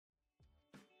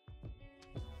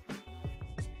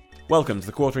Welcome to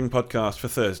the Quartering Podcast for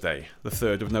Thursday, the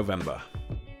 3rd of November.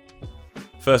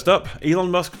 First up, Elon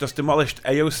Musk just demolished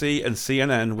AOC and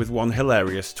CNN with one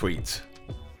hilarious tweet.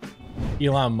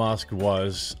 Elon Musk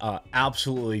was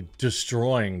absolutely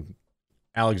destroying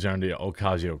Alexandria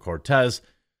Ocasio-Cortez,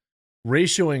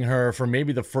 ratioing her for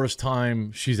maybe the first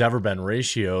time she's ever been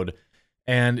ratioed,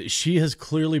 and she has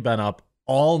clearly been up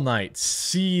all night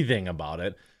seething about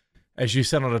it as she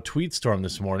sent out a tweet storm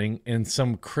this morning in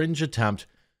some cringe attempt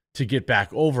to get back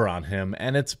over on him,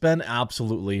 and it's been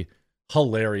absolutely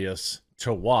hilarious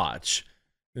to watch.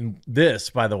 And this,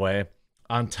 by the way,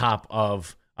 on top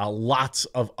of lots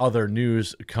of other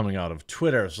news coming out of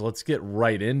Twitter. So let's get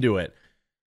right into it.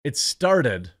 It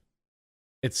started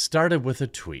with a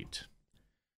tweet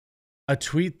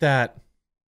that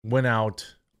went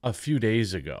out a few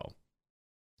days ago,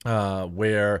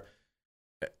 where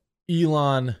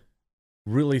Elon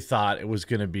really thought it was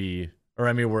going to be,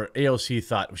 where AOC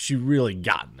thought she really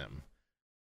gotten him.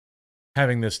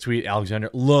 Having this tweet, Alexander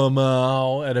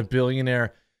Lamau, at a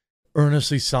billionaire,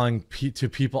 earnestly selling to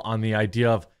people on the idea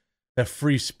of that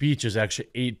free speech is actually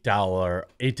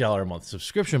 $8 a month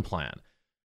subscription plan.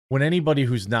 When anybody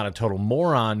who's not a total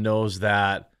moron knows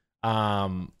that,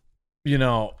 that's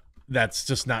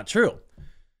just not true.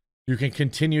 You can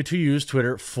continue to use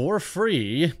Twitter for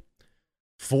free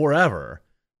forever.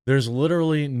 There's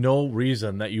literally no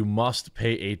reason that you must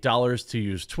pay $8 to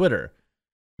use Twitter.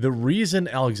 The reason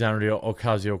Alexandria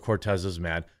Ocasio-Cortez is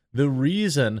mad, the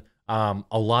reason a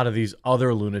lot of these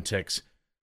other lunatics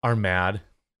are mad,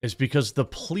 is because the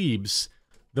plebs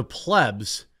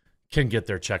can get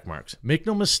their check marks. Make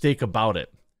no mistake about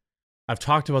it. I've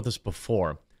talked about this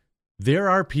before. There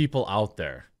are people out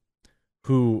there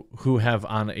who have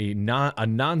on a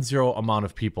non-zero amount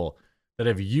of people that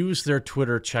have used their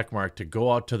Twitter checkmark to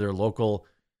go out to their local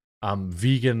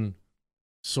vegan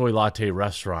soy latte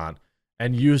restaurant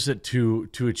and use it to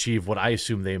achieve what I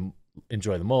assume they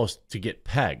enjoy the most, to get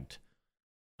pegged.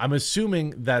 I'm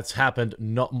assuming that's happened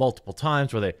multiple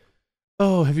times where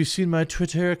oh, have you seen my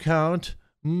Twitter account?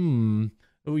 Oh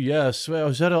yes. Well,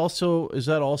 is that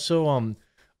also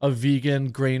a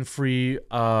vegan grain-free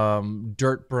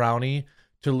dirt brownie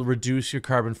to reduce your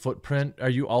carbon footprint? Are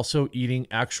you also eating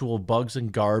actual bugs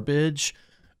and garbage?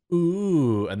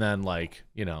 Ooh, and then I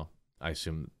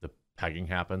assume the pegging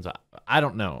happens. I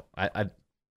don't know. I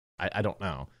don't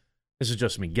know. This is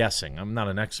just me guessing. I'm not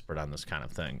an expert on this kind of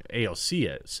thing.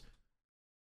 AOC is.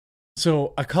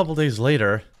 So a couple days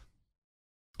later,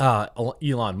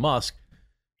 Elon Musk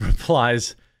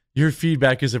replies, "Your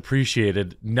feedback is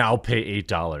appreciated. Now pay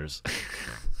 $8."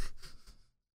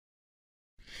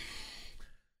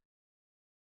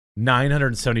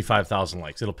 975,000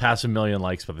 likes. It'll pass 1 million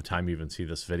likes by the time you even see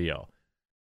this video.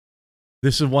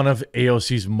 This is one of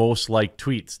AOC's most liked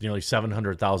tweets, nearly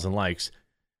 700,000 likes,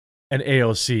 and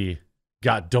AOC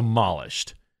got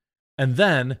demolished. And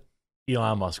then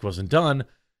Elon Musk wasn't done,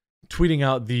 tweeting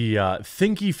out the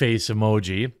thinky face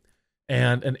emoji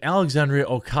and an Alexandria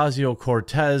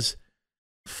Ocasio-Cortez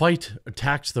fight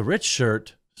tax the rich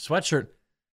sweatshirt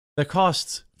that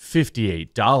costs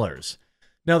 $58.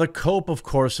 Now, the cope, of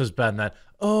course, has been that,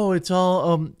 it's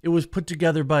all, it was put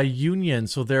together by a union,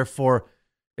 so therefore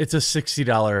it's a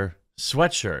 $60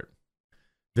 sweatshirt.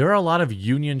 There are a lot of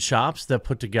union shops that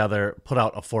put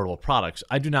out affordable products.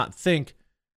 I do not think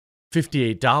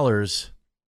 $58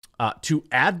 to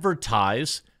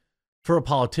advertise for a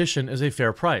politician is a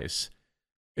fair price.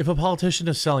 If a politician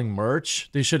is selling merch,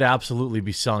 they should absolutely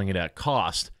be selling it at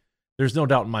cost. There's no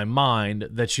doubt in my mind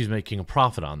that she's making a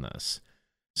profit on this.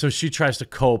 So she tries to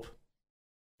cope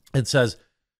and says,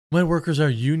 my workers are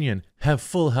union, have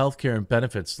full health care and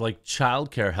benefits like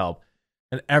childcare help,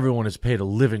 and everyone is paid a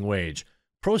living wage.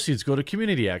 Proceeds go to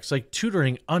community acts like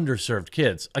tutoring underserved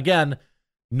kids. Again,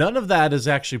 none of that is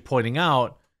actually pointing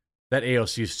out that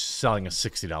AOC is selling a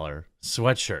 $60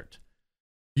 sweatshirt.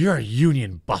 You're a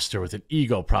union buster with an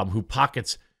ego problem who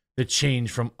pockets the change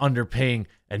from underpaying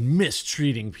and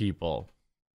mistreating people.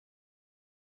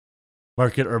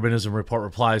 Market Urbanism Report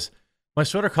replies, my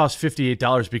sweater costs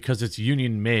 $58 because it's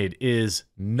union made is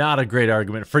not a great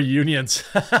argument for unions.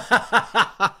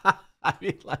 I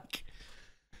mean,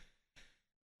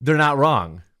 they're not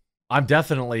wrong. I'm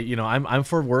definitely, I'm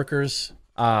for workers,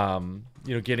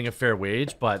 getting a fair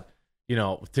wage, but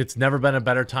it's never been a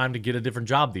better time to get a different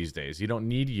job these days. You don't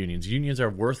need unions. Unions are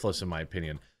worthless, in my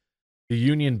opinion. The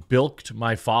union bilked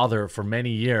my father for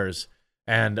many years,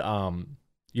 and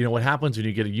what happens when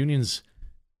you get a unions?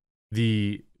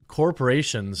 The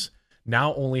corporations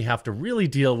now only have to really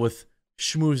deal with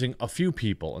schmoozing a few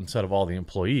people instead of all the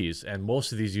employees, and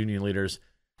most of these union leaders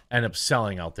end up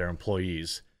selling out their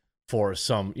employees for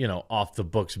some, off the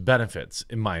books benefits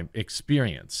in my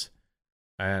experience.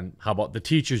 And how about the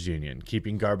teachers union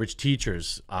keeping garbage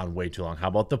teachers on way too long? How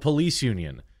about the police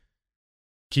union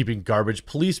keeping garbage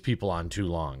police people on too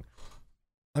long?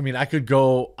 I mean, I could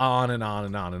go on and on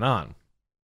and on and on.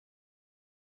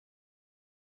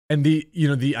 And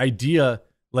the idea,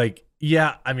 like,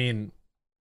 yeah, I mean,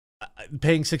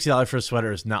 paying $60 for a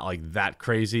sweater is not like that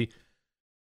crazy,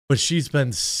 but she's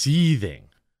been seething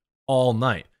all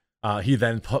night. He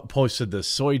then posted the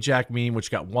soy jack meme,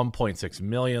 which got 1.6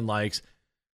 million likes.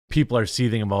 People are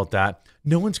seething about that.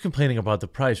 No one's complaining about the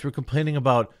price. We're complaining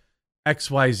about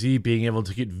XYZ being able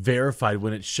to get verified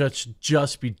when it should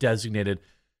just be designated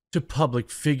to public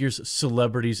figures,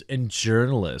 celebrities, and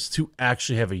journalists who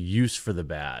actually have a use for the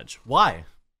badge. Why?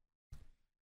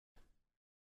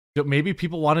 Maybe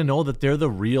people want to know that they're the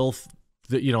real,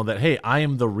 that, hey, I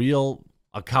am the real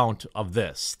account of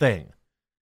this thing.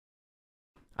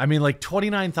 I mean, like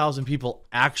 29,000 people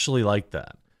actually like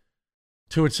that.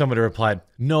 To which somebody replied,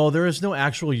 no, there is no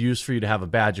actual use for you to have a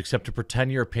badge except to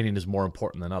pretend your opinion is more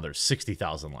important than others.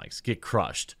 60,000 likes. Get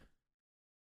crushed.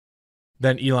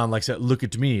 Then Elon likes it. Look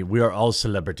at me. We are all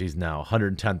celebrities now.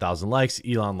 110,000 likes.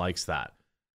 Elon likes that.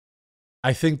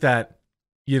 I think that,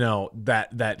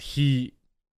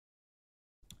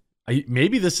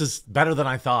 maybe this is better than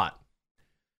I thought.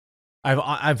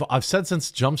 I've said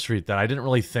since Jump Street that I didn't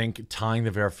really think tying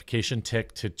the verification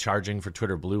tick to charging for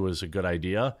Twitter Blue was a good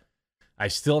idea. I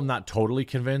still am not totally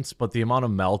convinced, but the amount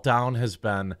of meltdown has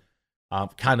been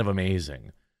kind of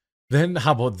amazing. Then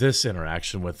how about this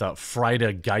interaction with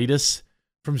Frida Gaitis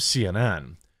from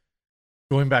CNN?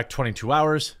 Going back 22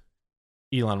 hours,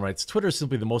 Elon writes, Twitter is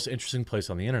simply the most interesting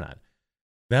place on the internet.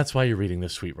 That's why you're reading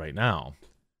this tweet right now.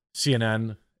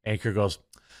 CNN anchor goes,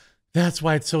 that's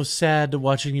why it's so sad to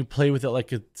watching you play with it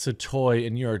like it's a toy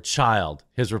and you're a child.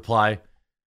 His reply,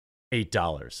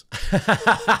 $8.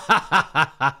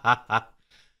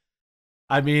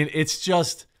 I mean, it's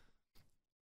just,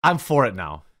 I'm for it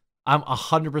now. I'm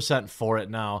 100% for it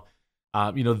now.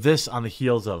 This on the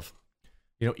heels of,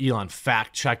 Elon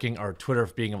fact checking, or Twitter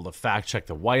being able to fact check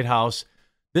the White House.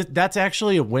 That's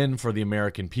actually a win for the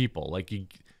American people. Like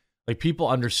people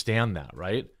understand that,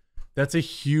 right? That's a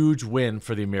huge win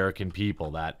for the American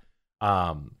people that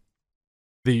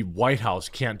the White House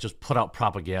can't just put out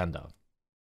propaganda.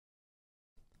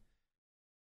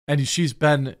 And she's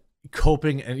been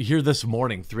coping, and here this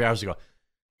morning, 3 hours ago,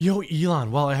 yo,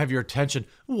 Elon, while I have your attention,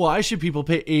 why should people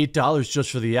pay $8 just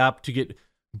for the app to get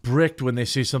bricked when they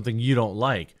say something you don't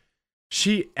like?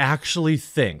 She actually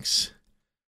thinks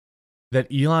that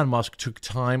Elon Musk took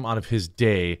time out of his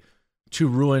day to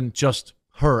ruin just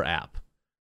her app.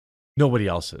 Nobody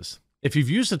else's. If you've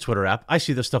used the Twitter app, I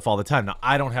see this stuff all the time. Now,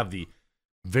 I don't have the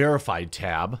verified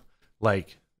tab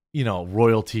like,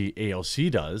 Royalty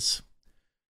AOC does.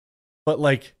 But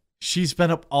like, she's been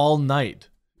up all night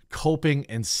coping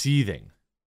and seething.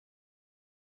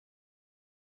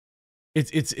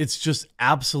 It's just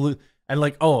absolute. And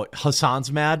like, oh,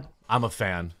 Hassan's mad. I'm a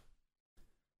fan.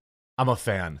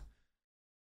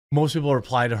 Most people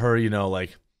reply to her,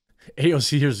 like,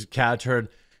 AOC, here's a cat turd.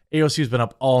 AOC's been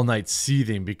up all night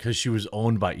seething because she was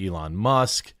owned by Elon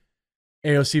Musk.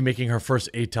 AOC making her first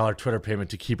 $8 Twitter payment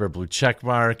to keep her blue check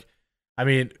mark. I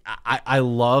mean, I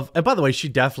love, and by the way, she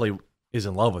definitely is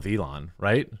in love with Elon,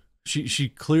 right? She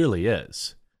clearly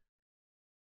is.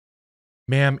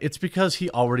 Ma'am, it's because he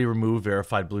already removed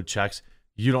verified blue checks.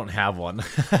 You don't have one.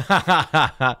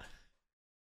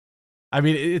 I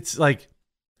mean, it's like,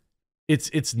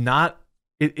 it's not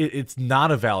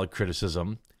a valid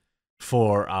criticism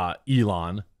for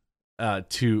Elon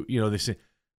to, they say,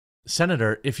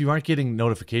 Senator, if you aren't getting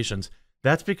notifications,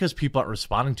 that's because people aren't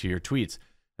responding to your tweets,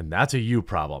 and that's a you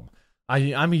problem.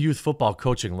 I'm a youth football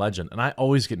coaching legend, and I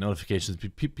always get notifications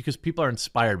because people are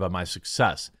inspired by my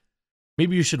success.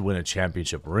 Maybe you should win a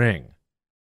championship ring.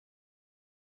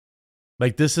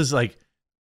 Like, this is like,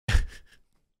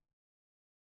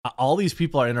 all these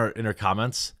people are in her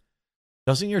comments.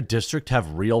 Doesn't your district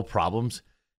have real problems?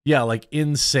 Yeah, like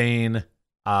insane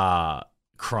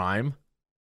crime,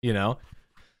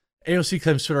 AOC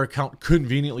claims Twitter account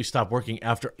conveniently stopped working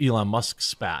after Elon Musk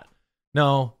spat.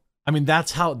 No, I mean,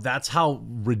 that's how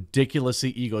ridiculously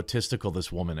egotistical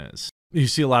this woman is. You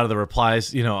see a lot of the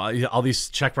replies, all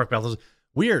these checkmark battles.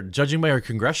 Weird, judging by her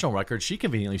congressional record, she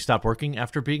conveniently stopped working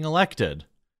after being elected.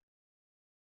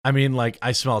 I mean, like,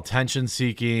 I smell attention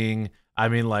seeking. I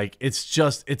mean, like, it's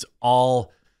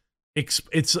all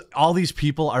these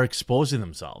people are exposing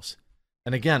themselves.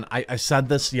 And again, I said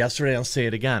this yesterday, I'll say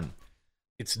it again.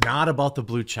 It's not about the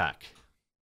blue check.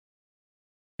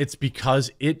 It's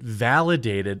because it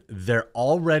validated their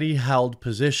already held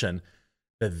position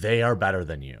that they are better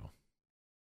than you.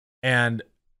 And,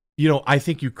 I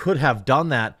think you could have done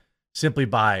that simply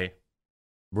by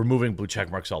removing blue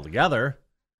check marks altogether.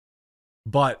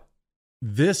 But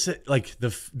this, like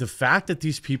the fact that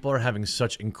these people are having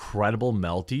such incredible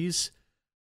melties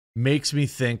makes me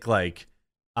think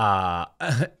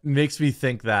makes me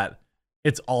think that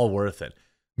it's all worth it.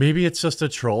 Maybe it's just a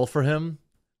troll for him,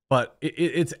 but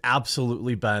it's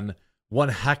absolutely been one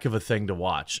heck of a thing to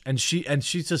watch. And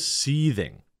she's just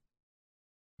seething,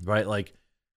 right? Like,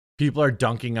 people are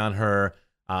dunking on her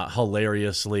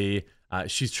hilariously.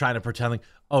 She's trying to pretend like,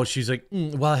 oh, she's like,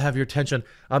 well, I have your attention.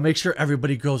 I'll make sure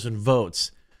everybody goes and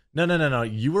votes. No.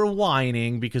 You were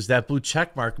whining because that blue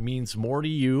check mark means more to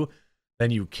you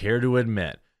than you care to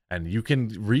admit. And you can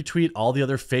retweet all the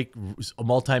other fake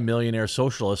multimillionaire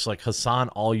socialists like Hassan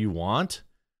all you want.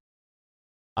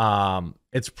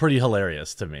 It's pretty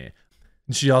hilarious to me.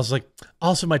 And she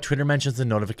also my Twitter mentions and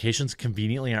notifications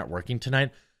conveniently aren't working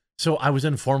tonight. So I was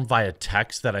informed via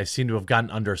text that I seem to have gotten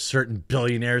under a certain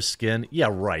billionaire's skin. Yeah,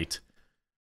 right.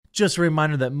 Just a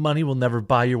reminder that money will never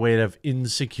buy your way out of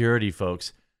insecurity,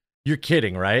 folks. You're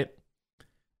kidding, right?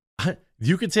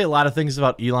 You could say a lot of things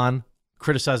about Elon,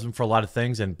 criticize him for a lot of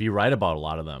things, and be right about a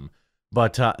lot of them.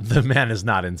 But the man is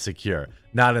not insecure.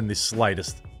 Not in the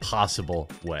slightest possible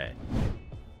way.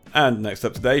 And next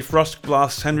up today, Frost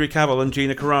blasts Henry Cavill and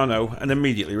Gina Carano and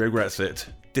immediately regrets it.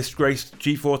 Disgraced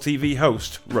G4 TV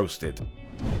host roasted.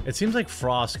 It seems like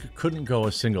Frost couldn't go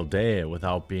a single day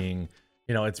without being,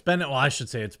 it's been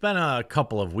a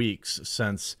couple of weeks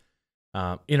since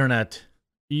internet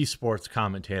esports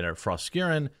commentator Frost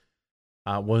Skirin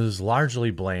was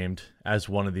largely blamed as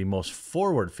one of the most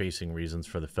forward-facing reasons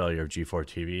for the failure of G4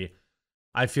 TV.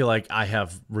 I feel like I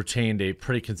have retained a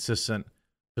pretty consistent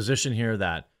position here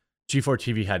that G4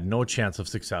 TV had no chance of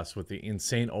success with the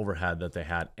insane overhead that they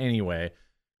had anyway,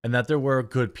 and that there were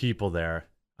good people there.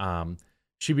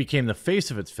 She became the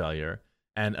face of its failure,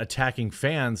 and attacking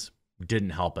fans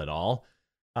didn't help at all.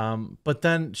 But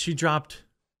then she dropped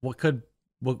what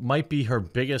might be her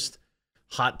biggest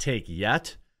hot take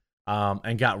yet,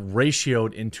 and got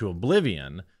ratioed into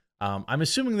oblivion. I'm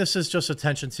assuming this is just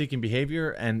attention-seeking behavior.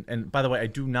 And by the way, I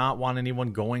do not want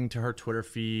anyone going to her Twitter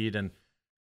feed and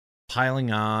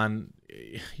piling on.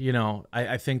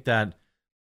 I think that,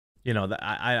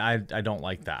 I don't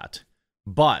like that.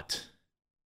 But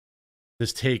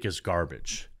this take is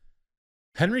garbage.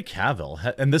 Henry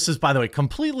Cavill, and this is, by the way,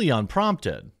 completely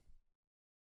unprompted.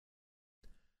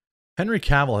 Henry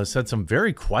Cavill has said some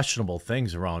very questionable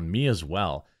things around me as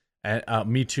well.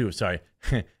 Me too, sorry.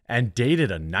 And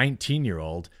dated a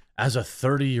 19-year-old as a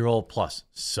 30-year-old plus.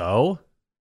 So,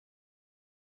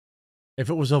 if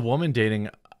it was a woman dating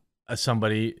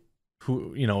somebody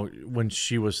who, when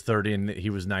she was 30 and he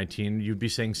was 19, you'd be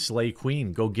saying, slay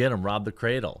queen, go get him, rob the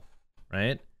cradle,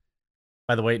 right?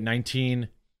 By the way, 19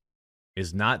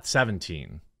 is not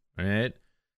 17, right?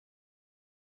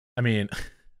 I mean,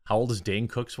 how old is Dane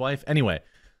Cook's wife? Anyway,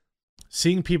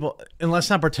 seeing people, and let's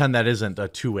not pretend that isn't a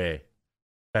two-way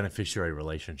beneficiary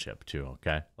relationship too,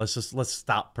 okay? Let's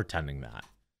stop pretending that.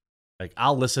 Like,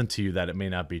 I'll listen to you that it may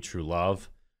not be true love,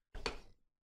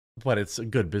 but it's a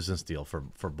good business deal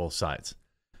for both sides.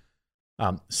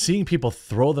 Seeing people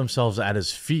throw themselves at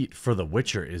his feet for The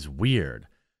Witcher is weird.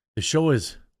 The show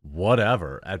is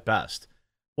whatever at best.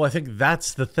 Well, I think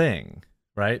that's the thing,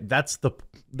 right? That's the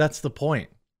point.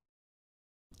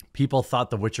 People thought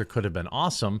The Witcher could have been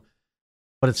awesome,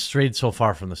 but it's strayed so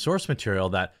far from the source material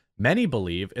that many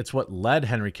believe it's what led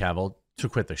Henry Cavill to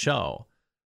quit the show.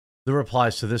 The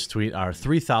replies to this tweet are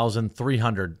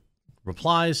 3,300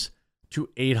 replies to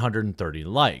 830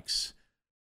 likes.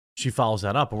 She follows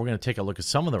that up, and we're going to take a look at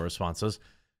some of the responses,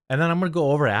 and then I'm going to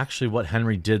go over actually what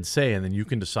Henry did say, and then you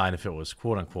can decide if it was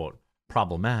quote-unquote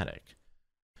problematic.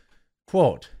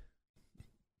 Quote,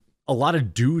 a lot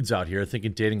of dudes out here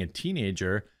thinking dating a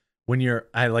teenager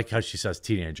I like how she says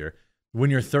teenager, when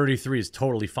you're 33 is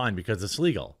totally fine because it's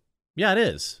legal. Yeah, it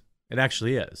is. It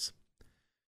actually is.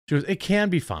 She goes, it can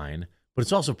be fine, but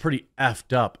it's also pretty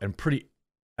effed up and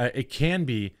it can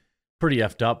be pretty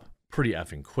effed up, pretty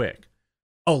effing quick.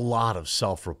 A lot of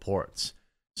self-reports.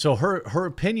 So her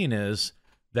opinion is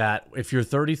that if you're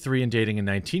 33 and dating a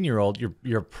 19-year-old, you're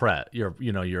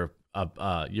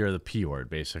the P word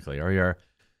basically, or you're,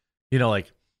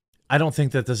 I don't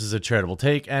think that this is a charitable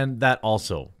take, and that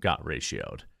also got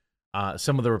ratioed.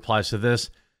 Some of the replies to this,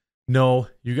 no,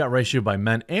 you got ratioed by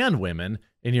men and women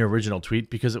in your original tweet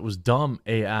because it was dumb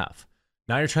AF.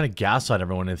 Now you're trying to gaslight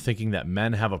everyone and thinking that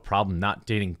men have a problem not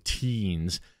dating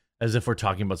teens as if we're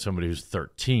talking about somebody who's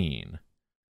 13.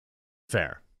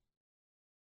 Fair.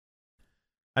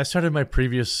 I started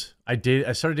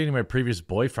dating my previous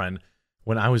boyfriend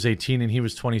when I was 18 and he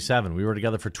was 27. We were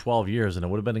together for 12 years and it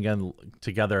would have been again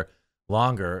together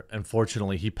longer.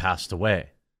 Unfortunately, he passed away.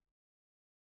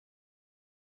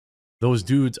 Those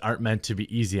dudes aren't meant to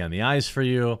be easy on the eyes for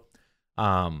you.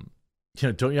 Don't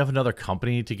you have another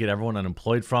company to get everyone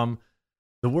unemployed from?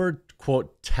 The word,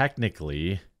 quote,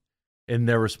 technically, in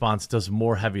their response does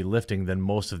more heavy lifting than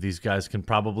most of these guys can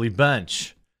probably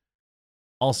bench.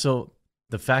 Also,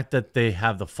 the fact that they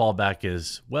have the fallback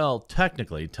is, well,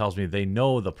 technically tells me they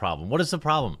know the problem. What is the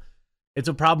problem? It's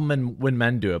a problem when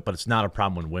men do it, but it's not a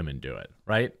problem when women do it,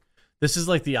 right? This is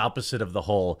like the opposite of the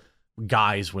whole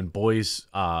guys when boys,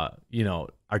 are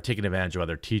taking advantage of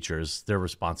other teachers, their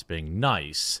response being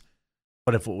nice.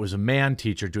 But if it was a man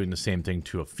teacher doing the same thing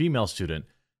to a female student,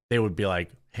 they would be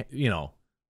like,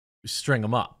 string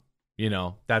them up,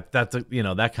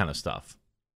 that kind of stuff.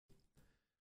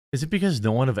 Is it because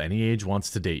no one of any age wants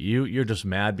to date you? You're just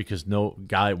mad because no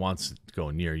guy wants to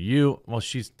go near you? Well,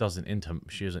 she isn't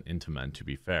into men, to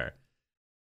be fair.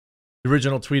 The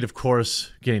original tweet, of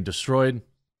course, getting destroyed.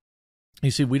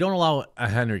 You see, we don't allow a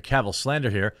Henry Cavill slander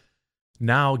here.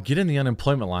 Now get in the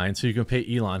unemployment line so you can pay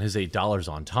Elon his $8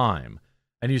 on time.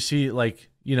 And you see,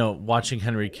 watching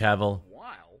Henry Cavill.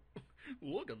 Wow,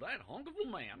 look at that hunk of a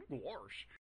man. Gosh.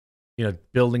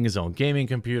 Building his own gaming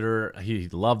computer. He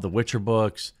loved the Witcher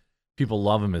books. People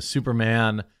love him as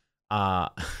Superman. I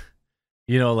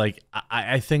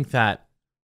think that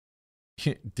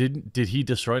did he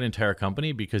destroy an entire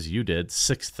company? Because you did.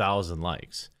 6,000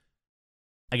 likes.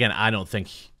 Again, I don't think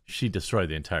she destroyed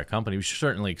the entire company. She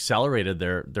certainly accelerated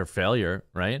their failure,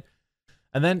 right?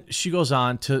 And then she goes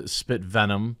on to spit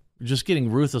venom, just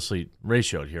getting ruthlessly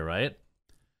ratioed here, right?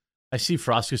 I see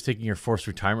Frost is taking your forced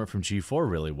retirement from G4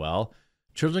 really well.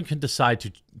 Children can decide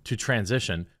to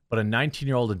transition, but a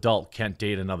 19-year-old adult can't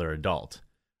date another adult.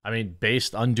 I mean,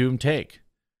 based undoomed take.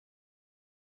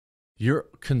 You're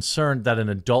concerned that an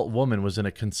adult woman was in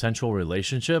a consensual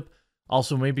relationship?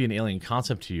 Also, maybe an alien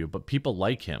concept to you, but people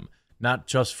like him, not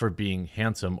just for being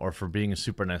handsome or for being a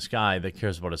super nice guy that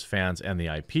cares about his fans and the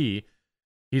IP.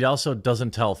 He also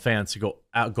doesn't tell fans to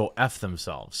go F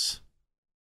themselves.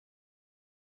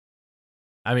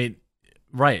 I mean,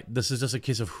 right, this is just a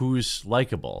case of who's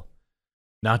likable.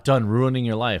 Not done ruining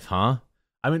your life, huh?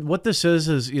 I mean, what this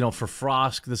is, for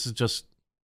Frost, this is just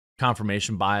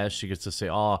confirmation bias. She gets to say,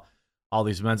 all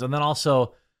these men. And then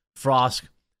also, Frost,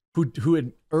 who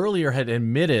had earlier had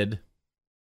admitted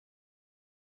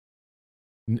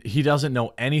he doesn't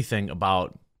know anything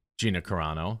about Gina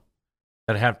Carano,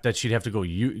 that she'd have to go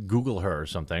Google her or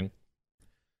something.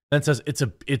 Then says it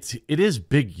is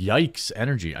big yikes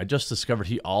energy. I just discovered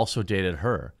he also dated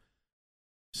her.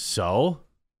 So,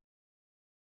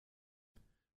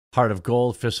 Heart of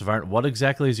Gold, Fist of Iron. What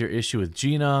exactly is your issue with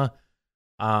Gina?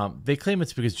 They claim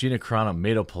it's because Gina Carano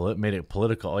made it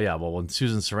political. Oh yeah, well when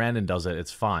Susan Sarandon does it,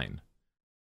 it's fine.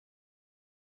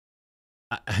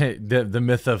 The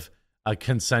myth of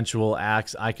consensual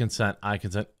acts. I consent. I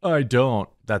don't.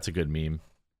 That's a good meme.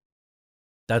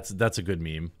 That's a good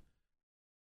meme.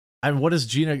 And what is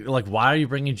Gina like? Why are you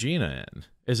bringing Gina in?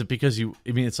 Is it because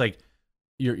it's like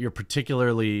you're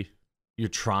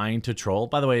trying to troll?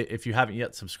 By the way, if you haven't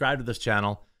yet subscribed to this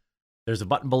channel, there's a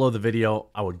button below the video.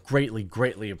 I would greatly,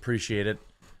 greatly appreciate it.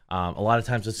 A lot of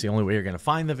times it's the only way you're going to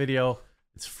find the video.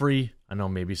 It's free. I know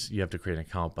maybe you have to create an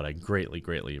account, but I greatly,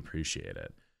 greatly appreciate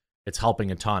it. It's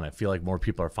helping a ton. I feel like more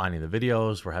people are finding the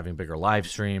videos. We're having bigger live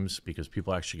streams because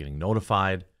people are actually getting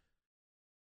notified.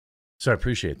 So I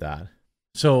appreciate that.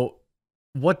 So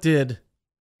what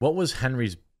was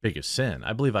Henry's biggest sin?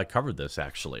 I believe I covered this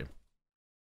actually.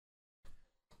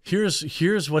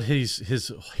 Here's what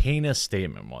his heinous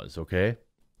statement was, okay?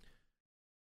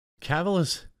 Cavill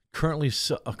is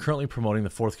currently promoting the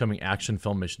forthcoming action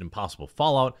film Mission Impossible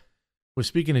Fallout, was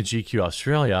speaking to GQ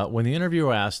Australia when the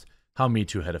interviewer asked how Me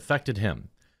Too had affected him.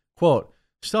 Quote,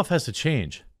 stuff has to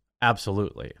change.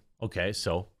 Absolutely. Okay,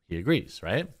 so he agrees,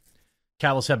 right?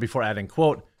 Cavill said before adding,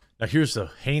 quote, now here's the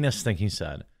heinous thing he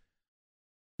said.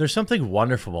 There's something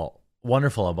wonderful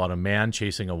about a man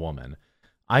chasing a woman.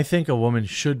 I think a woman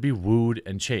should be wooed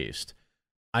and chased.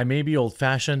 I may be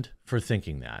old-fashioned for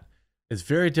thinking that. It's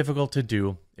very difficult to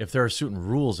do if there are certain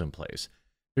rules in place.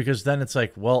 Because then it's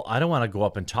like, well, I don't want to go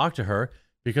up and talk to her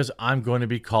because I'm going to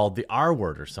be called the R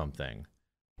word or something.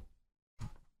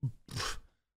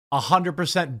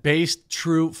 100% based,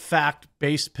 true,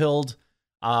 fact-based pilled,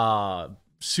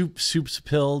 soup's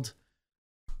pilled.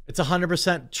 It's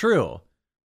 100% true.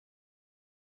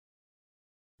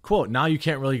 Quote, now you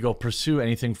can't really go pursue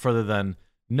anything further than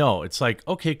no. It's like,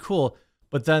 okay, cool.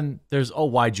 But then there's, oh,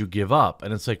 why'd you give up?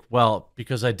 And it's like, well,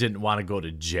 because I didn't want to go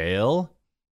to jail.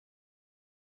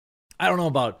 I don't know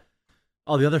about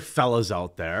all the other fellas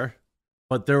out there,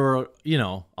 but there were,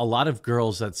 a lot of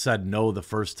girls that said no the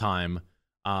first time.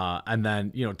 And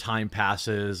then, time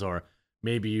passes, or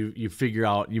maybe you figure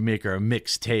out, you make her a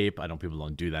mixtape. I know people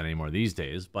don't do that anymore these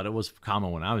days, but it was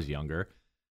common when I was younger.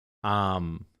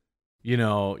 You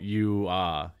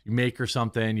make her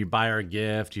something, you buy her a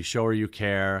gift, you show her you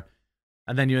care,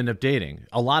 and then you end up dating.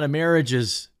 A lot of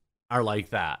marriages are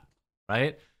like that,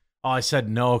 right? Oh, I said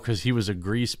no because he was a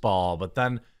greaseball, but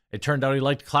then it turned out he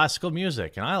liked classical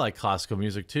music, and I like classical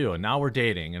music too, and now we're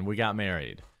dating, and we got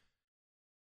married.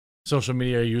 Social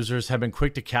media users have been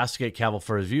quick to castigate Cavill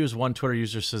for his views. One Twitter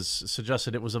user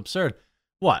suggested it was absurd.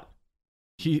 What?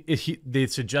 They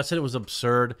suggested it was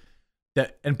absurd.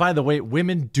 And by the way,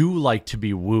 women do like to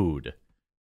be wooed.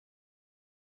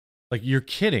 Like, you're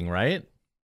kidding, right?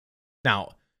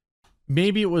 Now,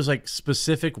 maybe it was like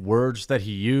specific words that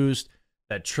he used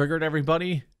that triggered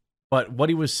everybody, but what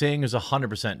he was saying is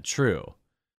 100% true.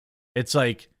 It's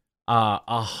like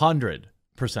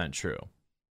 100% true.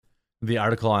 The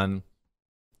article on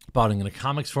about in the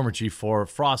comics, former G4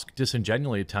 Frost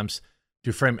disingenuously attempts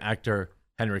to frame actor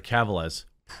Henry Cavill as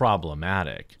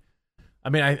problematic. I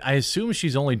mean, I assume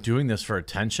she's only doing this for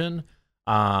attention,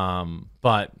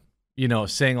 but,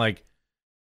 saying like,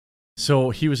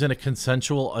 so he was in a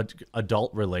consensual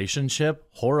adult relationship,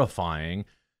 horrifying,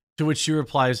 to which she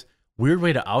replies, weird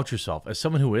way to out yourself. As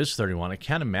someone who is 31, I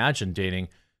can't imagine dating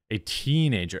a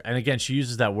teenager. And again, she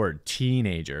uses that word,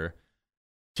 teenager,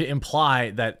 to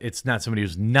imply that it's not somebody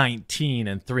who's 19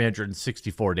 and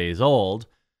 364 days old,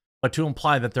 but to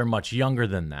imply that they're much younger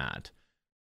than that.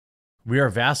 We are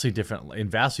in vastly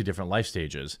different life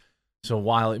stages. So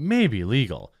while it may be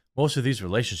legal, most of these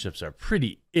relationships are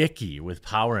pretty icky with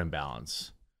power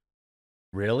imbalance.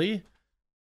 Really?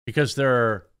 Because there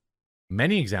are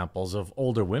many examples of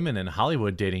older women in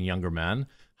Hollywood dating younger men.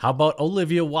 How about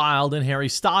Olivia Wilde and Harry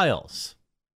Styles?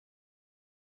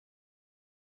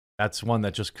 That's one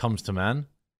that just comes to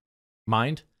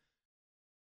mind.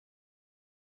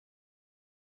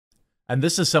 And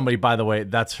this is somebody, by the way,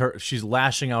 that's her. She's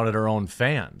lashing out at her own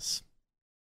fans.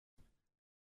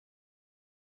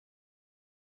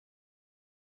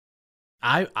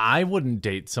 I wouldn't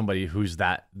date somebody who's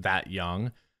that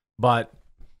young, but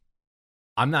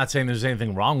I'm not saying there's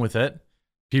anything wrong with it.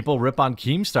 People rip on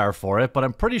Keemstar for it, but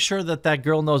I'm pretty sure that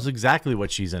girl knows exactly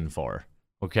what she's in for.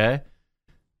 Okay?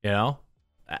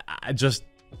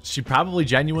 She probably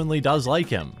genuinely does like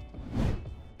him.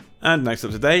 And next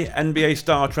up today, NBA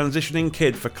star transitioning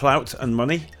kid for clout and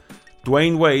money.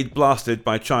 Dwayne Wade blasted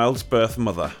by child's birth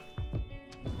mother.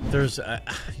 There's a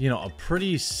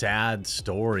pretty sad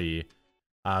story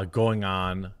going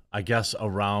on, I guess,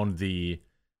 around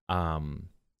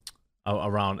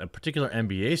around a particular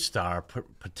NBA star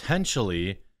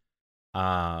potentially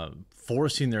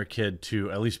forcing their kid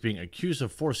to, at least being accused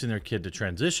of forcing their kid to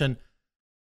transition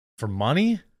for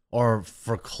money or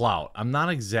for clout. I'm not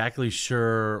exactly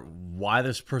sure why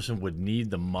this person would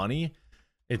need the money.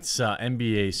 It's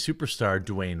NBA superstar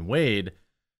Dwayne Wade.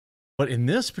 But in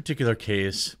this particular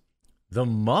case, the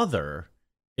mother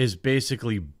is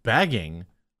basically begging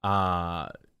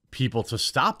people to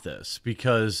stop this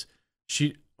because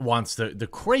she wants the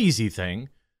crazy thing.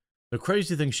 The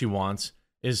crazy thing she wants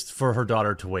is for her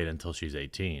daughter to wait until she's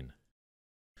 18.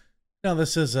 Now,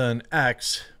 this is an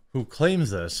ex who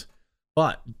claims this,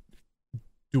 but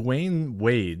Dwayne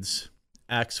Wade's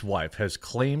ex-wife has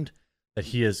claimed that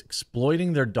he is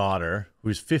exploiting their daughter,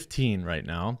 who's 15 right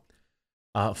now,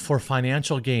 for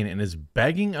financial gain, and is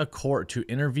begging a court to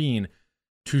intervene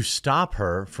to stop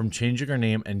her from changing her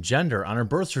name and gender on her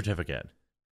birth certificate.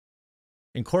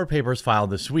 In court papers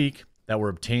filed this week that were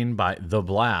obtained by The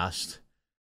Blast,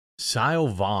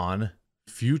 Siobhan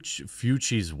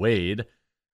Fuchs Wade,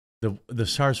 the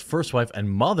star's first wife and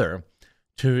mother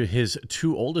to his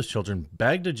two oldest children,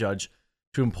 begged a judge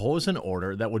to impose an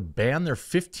order that would ban their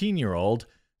 15-year-old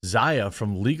Zaya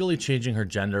from legally changing her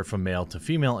gender from male to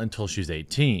female until she's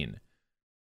 18.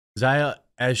 Zaya,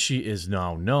 as she is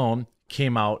now known,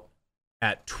 came out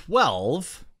at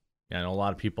 12. Yeah, I know a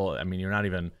lot of people, you're not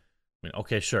even,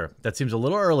 okay, sure. That seems a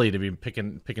little early to be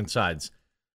picking sides.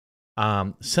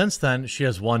 Since then, she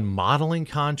has won modeling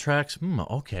contracts.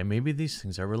 Okay, maybe these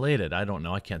things are related. I don't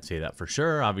know. I can't say that for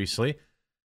sure, obviously.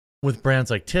 With brands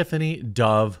like Tiffany,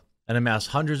 Dove, and amassed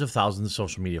hundreds of thousands of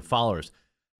social media followers.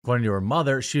 According to her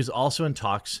mother, she is also in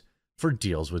talks for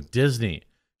deals with Disney.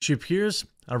 She appears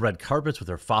on red carpets with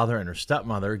her father and her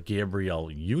stepmother, Gabrielle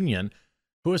Union,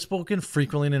 who has spoken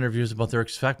frequently in interviews about their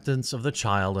acceptance of the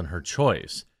child and her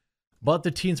choice. but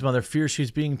the teen's mother fears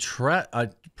she's being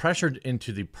pressured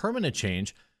into the permanent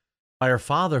change by her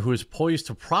father, who is poised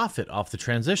to profit off the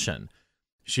transition.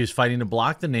 She is fighting to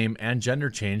block the name and gender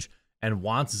change and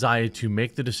wants Zaya to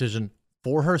make the decision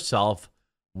for herself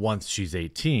once she's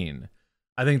 18.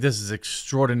 I think this is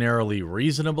extraordinarily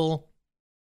reasonable.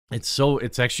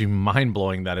 It's actually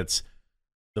mind-blowing that it's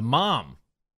the mom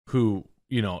who,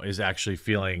 is actually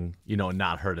feeling,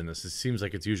 not heard in this. It seems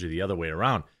like it's usually the other way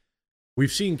around.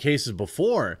 We've seen cases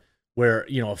before where,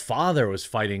 a father was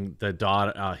fighting the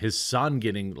daughter, his son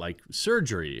getting like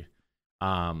surgery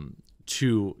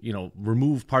to,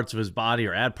 remove parts of his body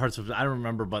or add parts of, I don't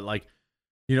remember, but like,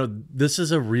 this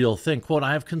is a real thing. Quote,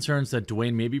 I have concerns that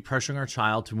Dwayne may be pressuring our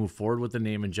child to move forward with the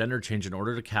name and gender change in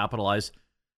order to capitalize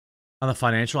on the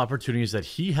financial opportunities that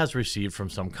he has received from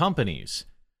some companies,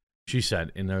 she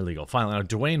said in their legal filing. Now,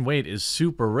 Dwayne Wade is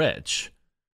super rich,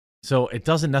 so it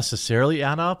doesn't necessarily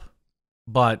add up,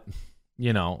 but,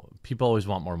 people always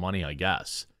want more money, I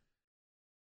guess.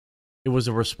 It was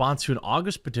a response to an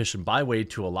August petition by Wade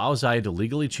to allow Zaya to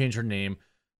legally change her name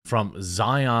from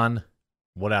Zion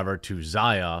whatever to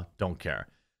Zaya, don't care.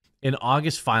 In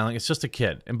August filing, it's just a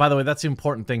kid. And by the way, that's the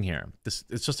important thing here. It's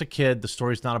just a kid. The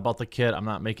story's not about the kid. I'm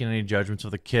not making any judgments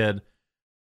of the kid.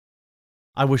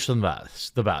 I wish them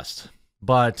the best.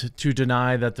 But to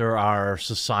deny that there are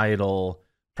societal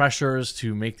pressures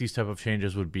to make these type of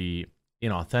changes would be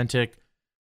inauthentic.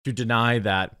 To deny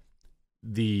that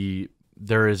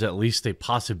there is at least a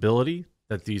possibility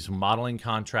that these modeling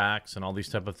contracts and all these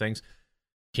type of things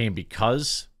came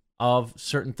because of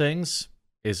certain things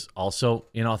is also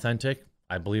inauthentic.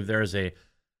 I believe there is a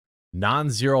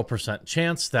non-0%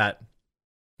 chance that,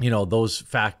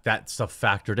 that stuff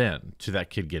factored in to that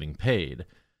kid getting paid.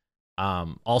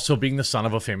 Also, being the son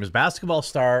of a famous basketball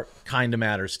star kind of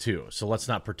matters too. So let's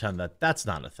not pretend that that's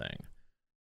not a thing.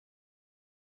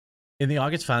 In the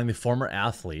August filing, the former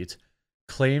athlete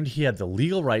claimed he had the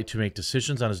legal right to make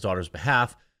decisions on his daughter's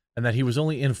behalf and that he was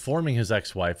only informing his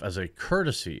ex-wife as a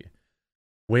courtesy.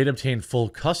 Wade obtained full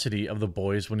custody of the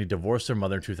boys when he divorced their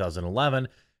mother in 2011.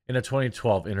 In a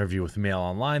 2012 interview with Mail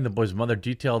Online, the boys' mother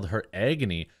detailed her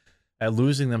agony at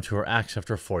losing them to her ex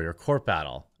after a 4-year court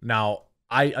battle. Now,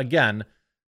 I, again,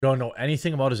 don't know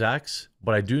anything about his ex,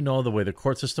 but I do know the way the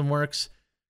court system works,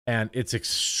 and it's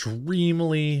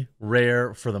extremely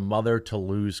rare for the mother to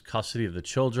lose custody of the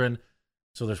children,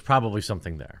 so there's probably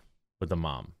something there with the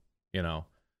mom,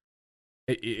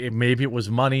 Maybe it was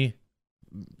money,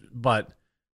 but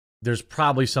there's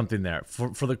probably something there.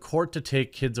 For the court to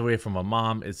take kids away from a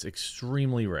mom, it's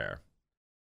extremely rare.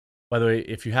 By the way,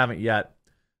 if you haven't yet,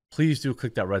 please do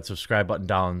click that red subscribe button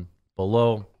down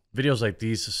below. Videos like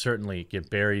these certainly get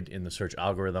buried in the search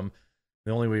algorithm.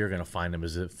 The only way you're going to find them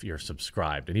is if you're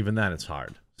subscribed. And even then, it's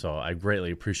hard. So I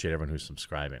greatly appreciate everyone who's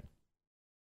subscribing.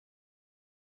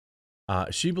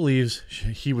 She believes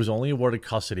he was only awarded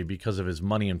custody because of his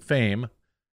money and fame.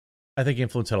 I think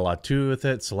influence had a lot to do with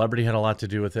it. Celebrity had a lot to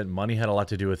do with it. Money had a lot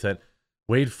to do with it.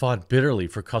 Wade fought bitterly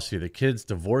for custody of the kids.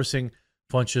 Divorcing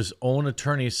Funch's own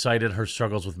attorney cited her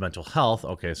struggles with mental health.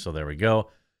 Okay, so there we go.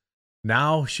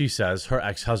 Now, she says, her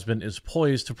ex-husband is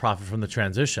poised to profit from the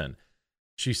transition.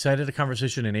 She cited a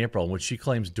conversation in April in which she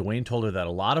claims Dwayne told her that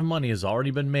a lot of money has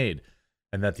already been made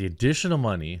and that the additional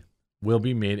money will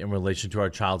be made in relation to our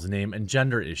child's name and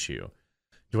gender issue.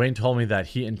 Dwayne told me that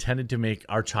he intended to make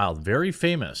our child very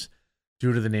famous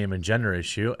due to the name and gender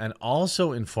issue, and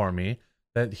also informed me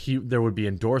that there would be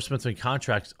endorsements and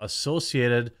contracts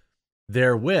associated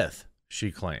therewith, she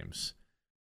claims.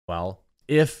 Well,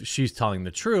 if she's telling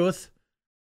the truth,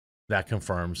 that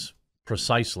confirms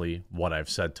precisely what I've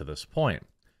said to this point.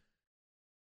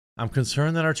 I'm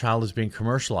concerned that our child is being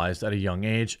commercialized at a young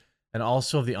age, and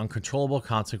also of the uncontrollable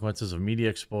consequences of media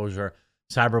exposure,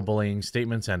 cyberbullying,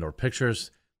 statements and or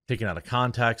pictures taken out of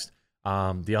context,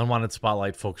 the unwanted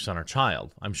spotlight focused on our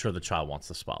child. I'm sure the child wants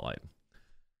the spotlight.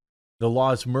 The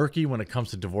law is murky when it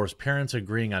comes to divorced parents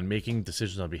agreeing on making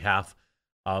decisions on behalf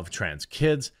of trans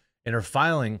kids. In her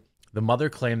filing, the mother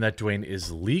claimed that Dwayne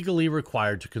is legally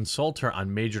required to consult her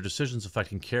on major decisions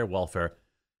affecting care, welfare,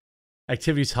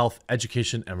 activities, health,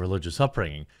 education, and religious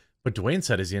upbringing. But Dwayne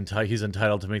said he's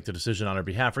entitled to make the decision on her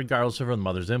behalf, regardless of her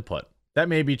mother's input. That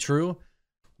may be true.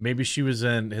 Maybe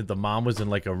the mom was in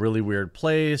like a really weird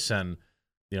place and,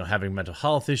 having mental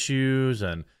health issues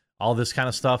and all this kind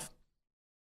of stuff.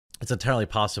 It's entirely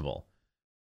possible.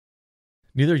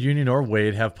 Neither Union nor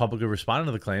Wade have publicly responded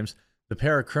to the claims. The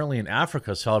pair are currently in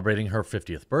Africa celebrating her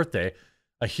 50th birthday.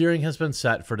 A hearing has been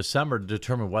set for December to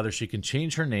determine whether she can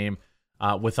change her name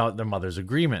without their mother's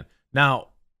agreement. Now,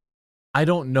 I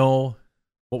don't know.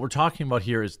 What we're talking about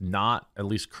here is not, at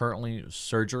least currently,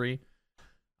 surgery.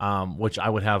 which I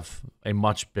would have a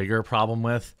much bigger problem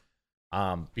with,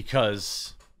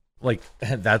 because like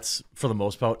that's for the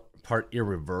most part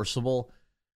irreversible.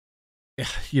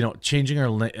 You know, changing her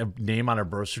name on her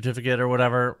birth certificate or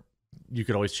whatever, you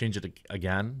could always change it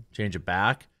again, change it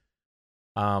back.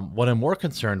 What I'm more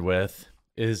concerned with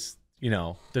is, you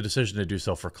know, the decision to do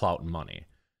so for clout and money.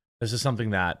 This is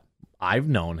something that I've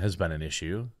known has been an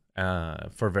issue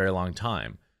for a very long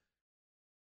time.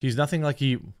 He's nothing like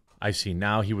I've seen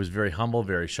now. He was very humble,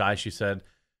 very shy, she said.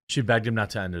 She begged him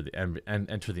not to enter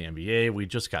the NBA. We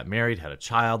just got married, had a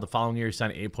child. The following year, he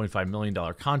signed an $8.5 million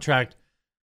contract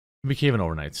and became an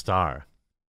overnight star.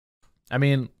 I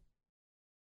mean,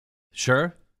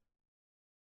 sure.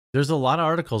 There's a lot of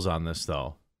articles on this,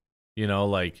 though. You know,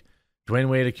 like Dwayne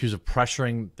Wade accused of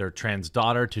pressuring their trans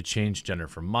daughter to change gender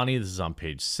for money. This is on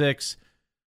page 6.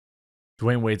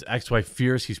 Dwayne Wade's ex-wife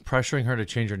fears he's pressuring her to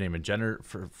change her name and gender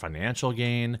for financial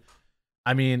gain.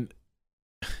 I mean,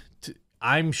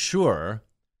 I'm sure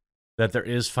that there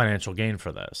is financial gain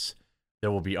for this.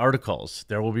 There will be articles.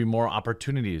 There will be more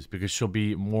opportunities because she'll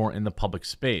be more in the public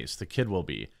space. The kid will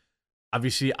be.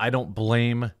 Obviously, I don't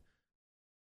blame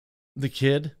the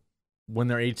kid. When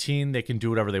they're 18, they can do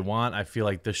whatever they want. I feel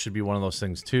like this should be one of those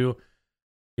things too.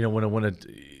 You know,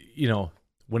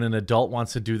 when an adult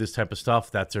wants to do this type of stuff,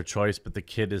 that's their choice. But the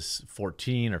kid is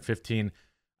 14 or 15.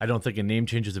 I don't think a name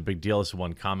change is a big deal. This is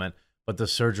one comment, but the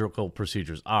surgical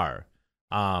procedures are.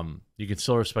 You can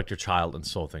still respect your child and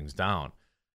slow things down.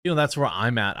 You know, that's where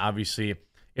I'm at. Obviously,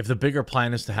 if the bigger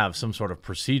plan is to have some sort of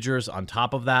procedures on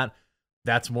top of that,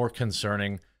 that's more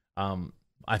concerning.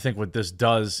 I think what this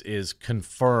does is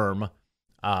confirm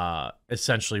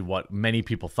essentially what many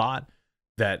people thought,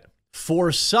 that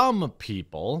for some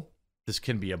people, this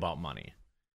can be about money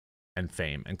and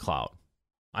fame and clout.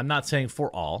 I'm not saying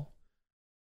for all,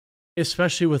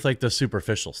 especially with like the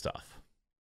superficial stuff.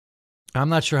 I'm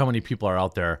not sure how many people are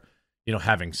out there, you know,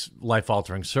 having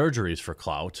life-altering surgeries for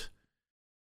clout.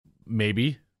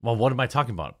 Maybe. Well, what am I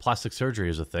talking about? Plastic surgery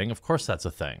is a thing. Of course that's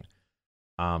a thing.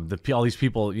 All these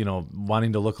people, you know,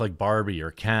 wanting to look like Barbie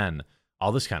or Ken,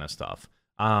 all this kind of stuff.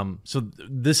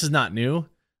 This is not new.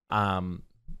 And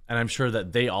I'm sure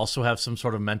that they also have some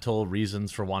sort of mental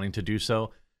reasons for wanting to do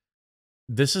so.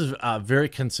 This is very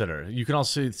considered. You can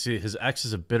also see his ex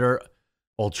is a bitter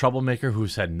old troublemaker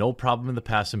who's had no problem in the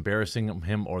past embarrassing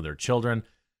him or their children.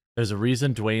 There's a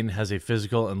reason Dwayne has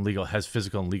physical and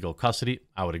legal custody.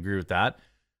 I would agree with that.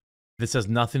 This has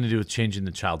nothing to do with changing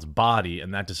the child's body,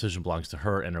 and that decision belongs to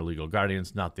her and her legal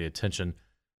guardians, not the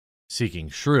attention-seeking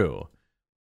shrew.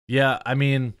 Yeah, I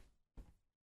mean,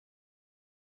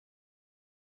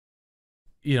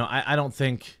 you know, I don't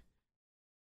think,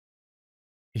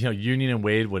 you know, Union and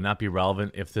Wade would not be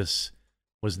relevant if this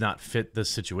was not fit this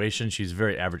situation. She's a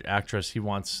very average actress. He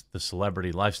wants the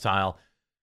celebrity lifestyle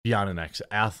beyond an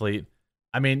ex-athlete.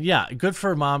 I mean, yeah, good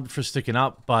for mom for sticking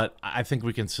up, but I think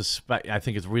we can suspect, I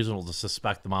think it's reasonable to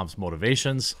suspect the mom's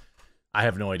motivations. I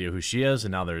have no idea who she is,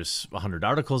 and now there's 100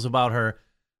 articles about her.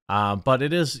 But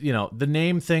it is, you know, the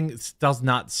name thing does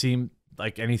not seem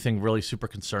like anything really super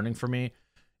concerning for me.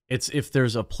 It's if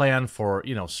there's a plan for,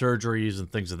 you know, surgeries and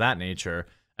things of that nature,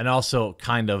 and also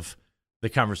kind of the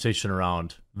conversation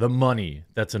around the money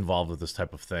that's involved with this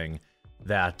type of thing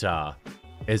that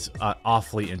is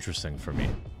awfully interesting for me.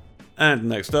 And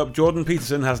next up, Jordan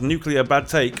Peterson has nuclear bad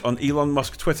take on Elon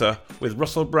Musk Twitter, with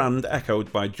Russell Brand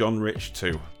echoed by John Rich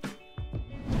too.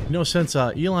 You know, since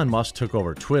Elon Musk took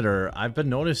over Twitter, I've been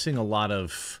noticing a lot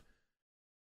of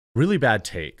really bad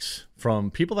takes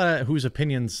from people whose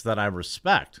opinions that I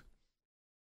respect.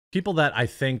 People that I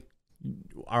think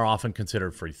are often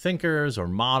considered free thinkers or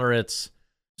moderates.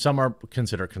 Some are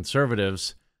considered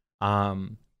conservatives,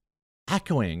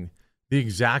 echoing the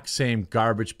exact same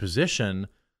garbage position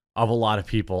of a lot of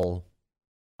people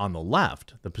on the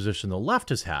left, the position the left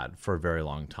has had for a very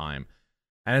long time.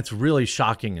 And it's really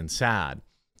shocking and sad.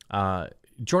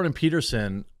 Jordan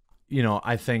Peterson, you know,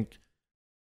 I think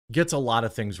gets a lot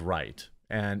of things right.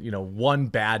 And, you know, one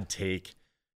bad take,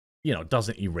 you know,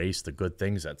 doesn't erase the good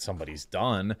things that somebody's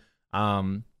done.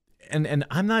 And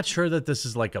I'm not sure that this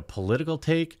is like a political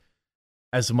take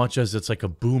as much as it's like a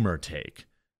boomer take.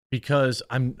 Because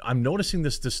I'm noticing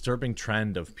this disturbing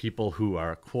trend of people who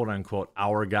are quote unquote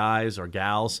our guys or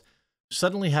gals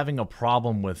suddenly having a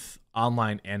problem with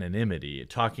online anonymity,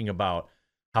 talking about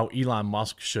how Elon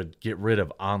Musk should get rid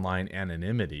of online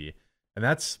anonymity, and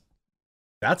that's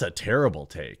a terrible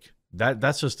take.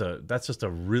 That's just a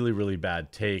really, really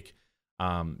bad take.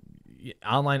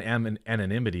 Online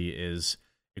anonymity is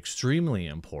extremely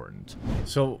important.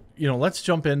 So, you know, let's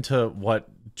jump into what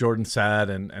Jordan said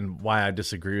and why I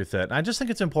disagree with it. And I just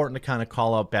think it's important to kind of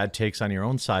call out bad takes on your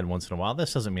own side once in a while.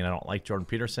 This doesn't mean I don't like Jordan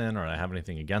Peterson or I have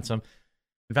anything against him.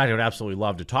 In fact, I would absolutely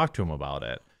love to talk to him about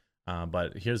it.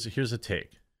 But here's a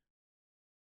take.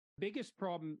 Biggest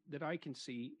problem that I can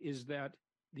see is that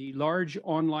the large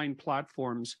online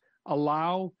platforms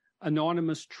allow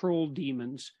anonymous troll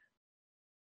demons.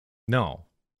 No,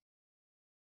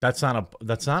 that's not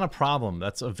a problem.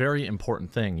 That's a very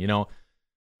important thing. You know,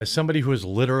 as somebody who has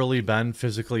literally been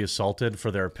physically assaulted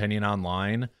for their opinion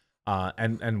online,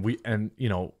 and you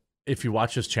know, if you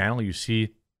watch this channel, you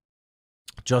see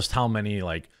just how many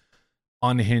like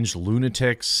unhinged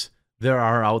lunatics there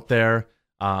are out there.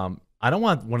 I don't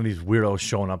want one of these weirdos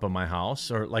showing up at my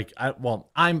house or like,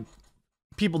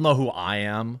 people know who I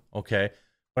am, okay?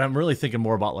 But I'm really thinking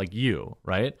more about like you,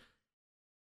 right?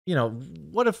 You know,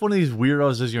 what if one of these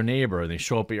weirdos is your neighbor and they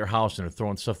show up at your house and they're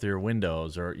throwing stuff through your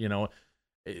windows or, you know,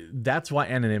 that's why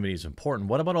anonymity is important.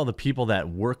 What about all the people that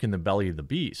work in the belly of the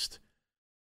beast?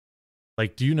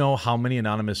 Like, do you know how many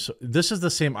anonymous, this is the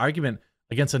same argument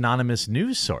against anonymous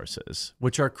news sources,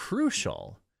 which are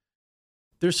crucial.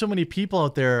 There's so many people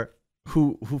out there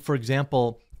who, for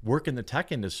example, work in the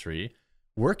tech industry,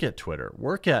 work at Twitter,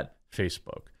 work at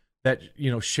Facebook, that,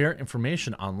 you know, share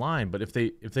information online. But if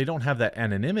they don't have that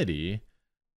anonymity,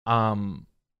 that's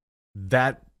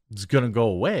gonna go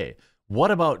away.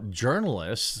 What about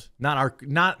journalists? Not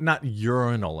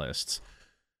urinalists,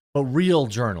 but real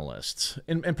journalists,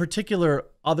 in particular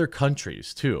other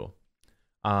countries too.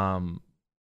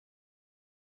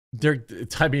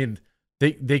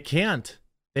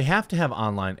 They have to have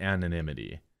online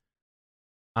anonymity.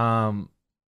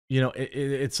 You know,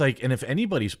 it's like, and if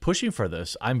anybody's pushing for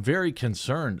this, I'm very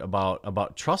concerned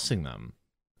about trusting them.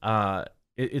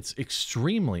 It's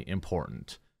extremely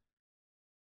important.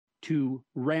 To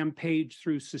rampage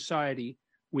through society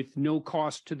with no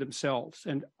cost to themselves.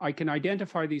 And I can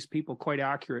identify these people quite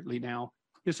accurately now.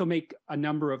 This will make a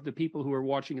number of the people who are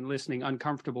watching and listening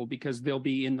uncomfortable because they'll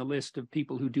be in the list of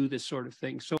people who do this sort of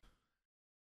thing. So,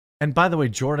 and by the way,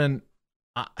 Jordan,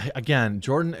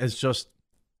 Jordan is just,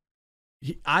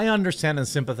 I understand and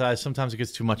sympathize. Sometimes it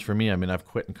gets too much for me. I mean, I've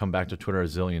quit and come back to Twitter a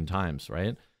zillion times,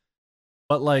 right?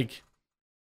 But like,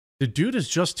 the dude is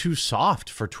just too soft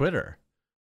for Twitter.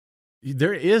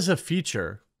 There is a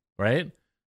feature, right,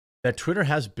 that Twitter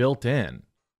has built in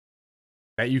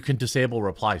that you can disable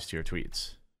replies to your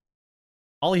tweets.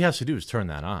 All he has to do is turn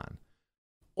that on.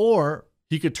 Or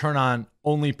he could turn on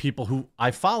only people who I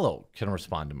follow can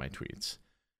respond to my tweets.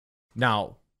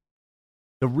 Now,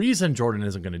 the reason Jordan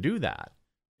isn't going to do that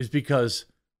is because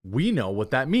we know what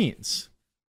that means.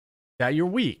 That you're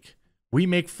weak. We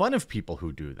make fun of people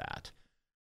who do that.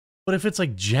 But if it's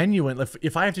like genuine,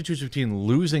 if I have to choose between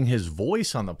losing his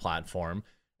voice on the platform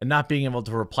and not being able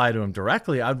to reply to him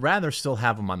directly, I'd rather still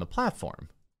have him on the platform.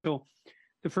 So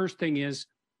the first thing is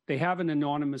they have an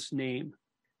anonymous name.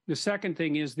 The second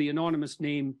thing is the anonymous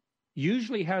name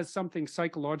usually has something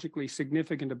psychologically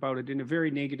significant about it in a very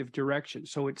negative direction.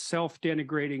 So it's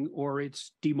self-denigrating or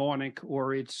it's demonic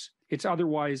or it's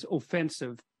otherwise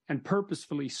offensive and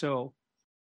purposefully so.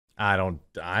 I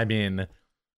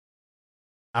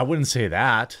wouldn't say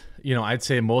that. You know, I'd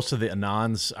say most of the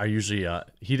anons are usually,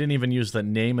 he didn't even use the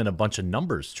name and a bunch of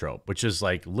numbers trope, which is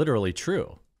like literally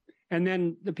true. And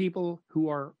then the people who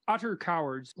are utter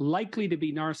cowards, likely to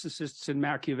be narcissists and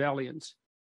Machiavellians.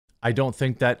 I don't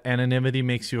think that anonymity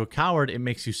makes you a coward. It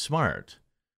makes you smart.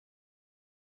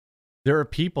 There are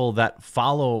people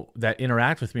that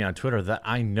interact with me on Twitter that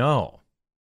I know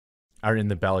are in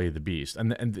the belly of the beast,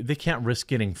 and they can't risk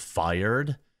getting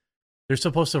fired. They're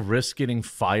supposed to risk getting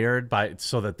fired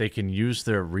so that they can use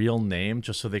their real name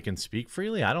just so they can speak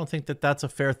freely. I don't think that that's a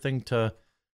fair thing to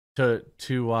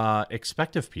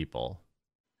expect of people.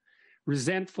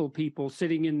 Resentful people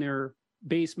sitting in their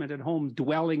basement at home,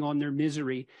 dwelling on their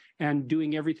misery and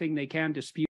doing everything they can to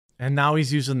spew. And now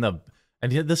he's using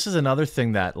this is another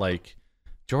thing that, like,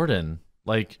 Jordan,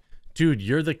 like, dude,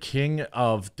 you're the king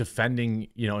of defending,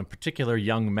 you know, in particular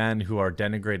young men who are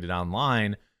denigrated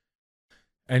online.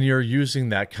 And you're using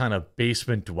that kind of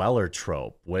basement dweller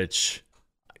trope, which,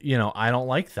 you know, I don't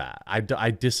like that. I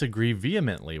disagree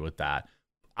vehemently with that.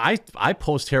 I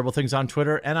post terrible things on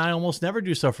Twitter, and I almost never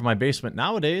do so from my basement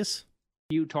nowadays.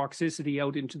 Toxicity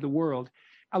out into the world.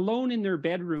 Alone in their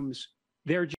bedrooms,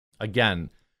 they're just... Again,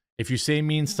 if you say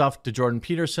mean stuff to Jordan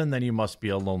Peterson, then you must be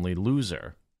a lonely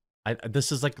loser.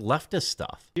 This is like leftist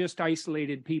stuff. Just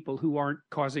isolated people who aren't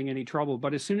causing any trouble.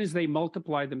 But as soon as they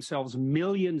multiply themselves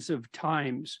millions of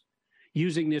times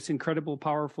using this incredible,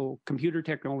 powerful computer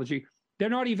technology, they're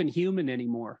not even human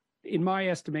anymore. In my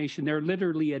estimation, they're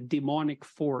literally a demonic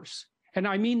force. And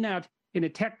I mean that in a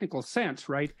technical sense,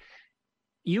 right?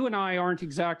 You and I aren't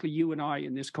exactly you and I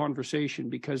in this conversation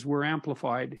because we're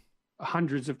amplified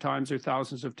hundreds of times or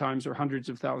thousands of times or hundreds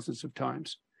of thousands of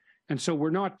times. And so we're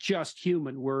not just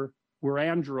human, we're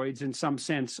androids in some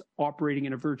sense operating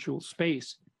in a virtual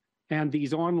space. And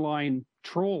these online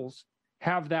trolls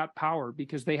have that power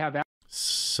because they have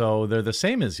So they're the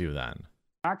same as you then.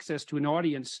 access to an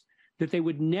audience that they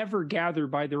would never gather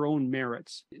by their own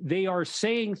merits. They are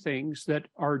saying things that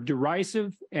are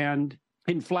derisive and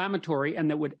inflammatory and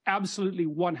that would absolutely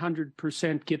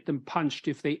 100% get them punched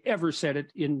if they ever said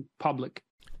it in public.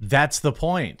 That's the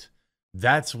point.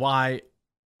 That's why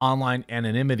online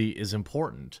anonymity is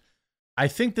important. I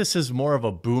think this is more of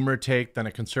a boomer take than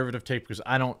a conservative take because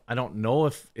I don't know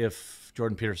if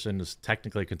Jordan Peterson is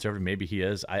technically conservative. Maybe he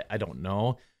is. I don't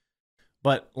know.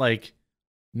 But like,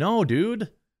 no, dude.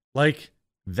 Like,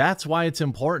 that's why it's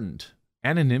important.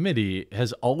 Anonymity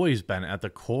has always been at the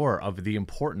core of the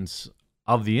importance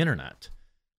of the internet.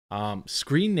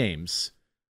 Screen names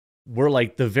were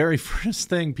like the very first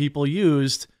thing people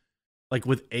used, like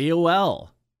with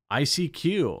AOL,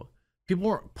 ICQ. People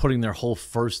weren't putting their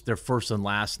first and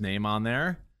last name on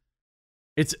there.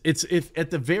 It's if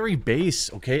at the very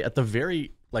base, okay, at the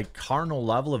very like carnal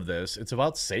level of this, it's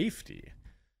about safety.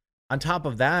 On top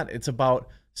of that, it's about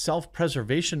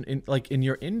self-preservation in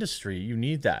your industry. You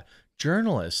need that.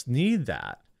 Journalists need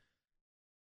that.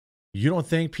 You don't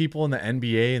think people in the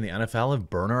NBA and the NFL have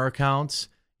burner accounts?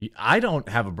 I don't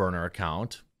have a burner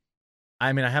account.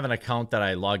 I mean, I have an account that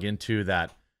I log into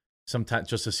that sometimes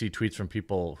just to see tweets from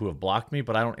people who have blocked me,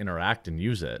 but I don't interact and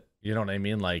use it. You know what I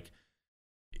mean? Like,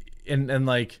 and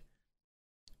like,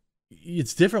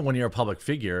 it's different when you're a public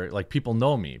figure. Like, people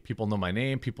know me. People know my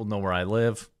name. People know where I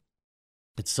live.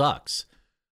 It sucks.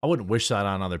 I wouldn't wish that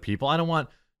on other people. I don't want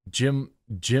Jim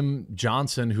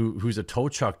Johnson, who's a tow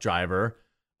truck driver,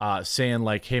 saying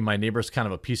like, hey, my neighbor's kind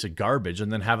of a piece of garbage,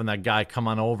 and then having that guy come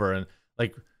on over and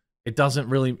like, it doesn't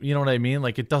really, you know what I mean?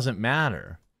 Like, it doesn't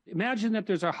matter. Imagine that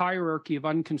there's a hierarchy of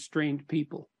unconstrained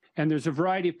people, and there's a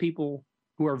variety of people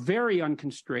who are very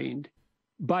unconstrained,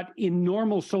 but in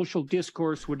normal social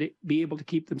discourse would be able to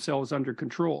keep themselves under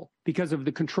control because of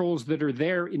the controls that are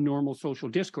there in normal social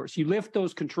discourse. You lift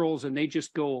those controls and they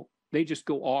just go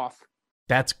off.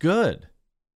 That's good.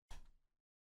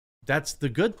 That's the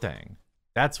good thing.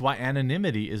 That's why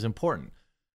anonymity is important.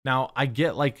 Now, I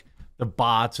get like the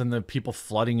bots and the people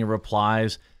flooding your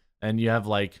replies, and you have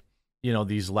like, you know,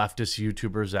 these leftist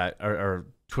YouTubers that are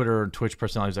Twitter and Twitch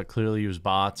personalities that clearly use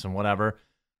bots and whatever.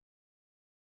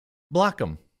 Block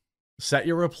them. Set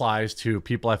your replies to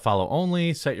people I follow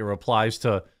only. Set your replies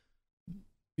to,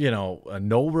 you know,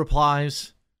 no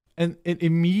replies. And it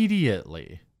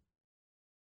immediately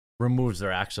removes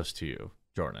their access to you,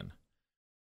 Jordan.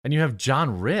 And you have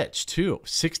John Rich, too.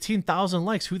 16,000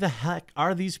 likes. Who the heck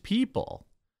are these people?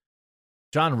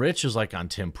 John Rich is like on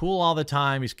Tim Pool all the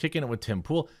time. He's kicking it with Tim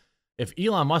Pool. If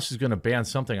Elon Musk is going to ban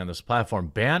something on this platform,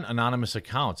 ban anonymous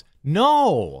accounts.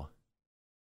 No.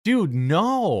 Dude,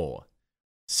 no.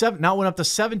 Now it went up to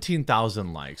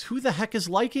 17,000 likes. Who the heck is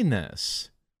liking this?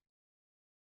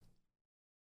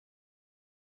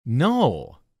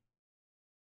 No.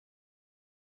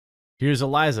 Here's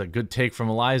Eliza. Good take from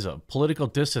Eliza. Political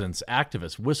dissidents,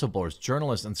 activists, whistleblowers,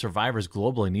 journalists, and survivors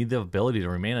globally need the ability to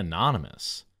remain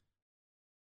anonymous.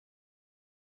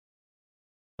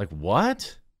 Like,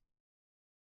 what?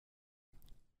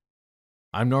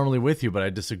 I'm normally with you, but I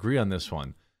disagree on this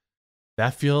one.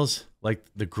 That feels like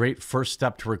the great first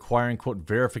step to requiring, quote,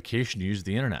 verification to use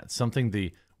the internet, something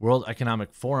the World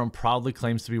Economic Forum proudly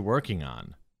claims to be working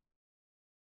on.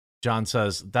 John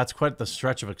says, that's quite the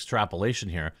stretch of extrapolation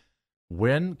here.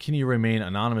 When can you remain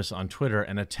anonymous on Twitter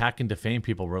and attack and defame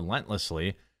people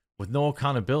relentlessly with no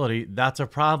accountability? That's a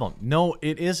problem. No,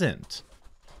 it isn't.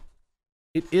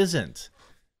 It isn't.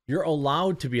 You're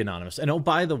allowed to be anonymous. And oh,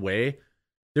 by the way,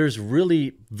 there's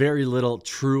really very little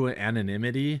true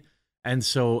anonymity. And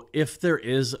so if there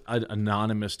is an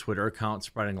anonymous Twitter account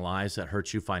spreading lies that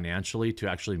hurt you financially to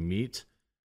actually meet,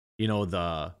 you know,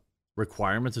 the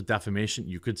requirements of defamation,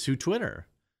 you could sue Twitter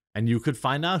and you could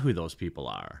find out who those people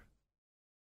are.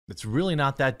 It's really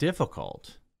not that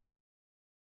difficult.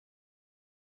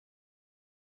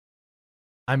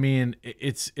 I mean,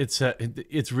 it's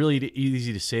really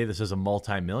easy to say this as a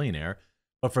multimillionaire,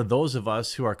 but for those of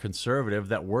us who are conservative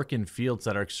that work in fields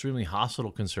that are extremely hostile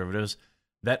to conservatives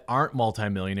that aren't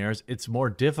multimillionaires, it's more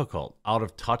difficult. Out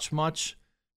of touch much?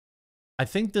 I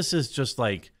think this is just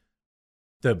like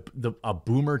a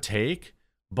boomer take,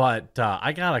 but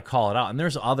I gotta call it out. And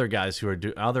there's other guys who are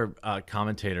other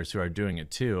commentators who are doing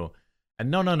it too. And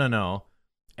no.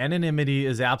 anonymity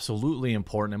is absolutely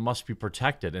important and must be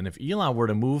protected. And if Elon were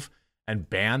to move and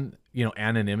ban,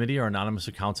 anonymity or anonymous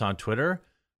accounts on Twitter,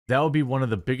 that would be one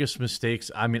of the biggest mistakes.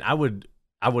 I mean, I would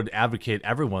advocate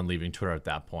everyone leaving Twitter at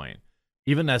that point,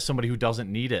 even as somebody who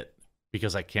doesn't need it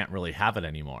because I can't really have it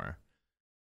anymore.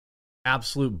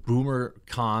 Absolute boomer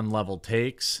con level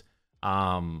takes.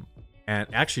 And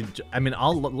actually,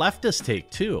 I'll leftist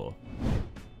take too.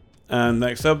 And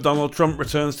next up, Donald Trump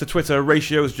returns to Twitter,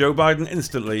 ratios Joe Biden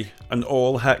instantly, and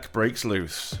all heck breaks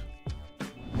loose.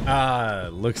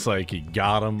 Looks like he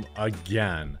got him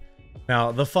again.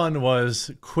 Now, the fun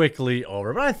was quickly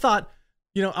over, but I thought,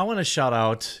 I want to shout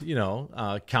out,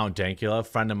 Count Dankula, a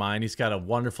friend of mine. He's got a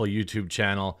wonderful YouTube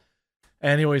channel,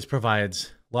 and he always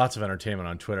provides lots of entertainment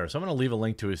on Twitter. So I'm going to leave a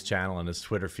link to his channel and his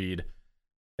Twitter feed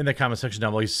in the comment section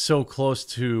down below. He's so close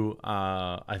to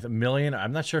a million.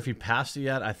 I'm not sure if he passed it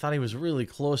yet. I thought he was really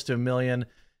close to 1 million.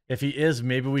 If he is,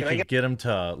 maybe we can get him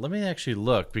to. Let me actually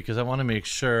look because I want to make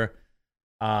sure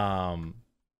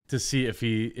to see if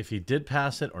he did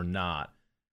pass it or not.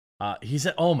 He's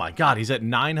at, oh my God, he's at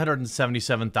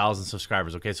 977,000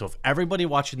 subscribers. Okay, so if everybody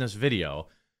watching this video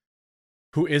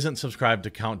who isn't subscribed to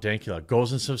Count Dankula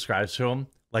goes and subscribes to him,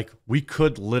 like we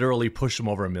could literally push him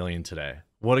over 1 million today.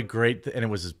 What a great, and it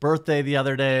was his birthday the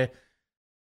other day,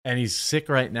 and he's sick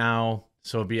right now,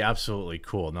 so it'd be absolutely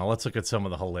cool. Now let's look at some of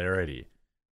the hilarity.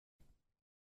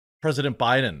 President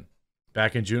Biden,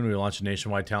 back in June, we launched a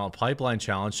nationwide talent pipeline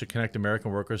challenge to connect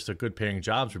American workers to good paying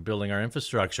jobs. We're building our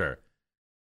infrastructure.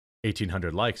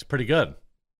 1,800 likes, pretty good.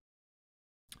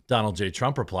 Donald J.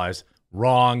 Trump replies,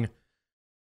 wrong,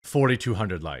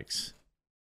 4,200 likes.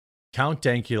 Count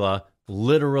Dankula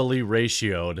literally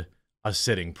ratioed a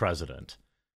sitting president.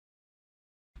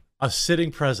 A sitting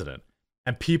president.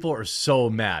 And people are so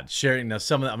mad. Sharing now,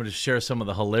 I'm going to share some of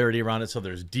the hilarity around it. So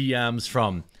there's DMs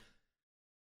from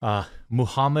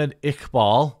Muhammad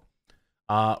Iqbal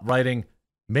writing,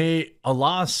 "May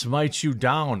Allah smite you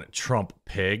down, Trump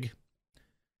pig."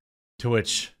 To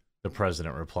which the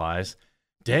president replies,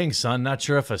 "Dang, son, not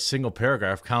sure if a single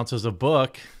paragraph counts as a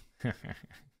book."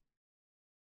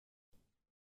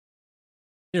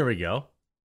 Here we go.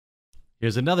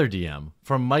 Here's another DM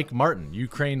from Mike Martin,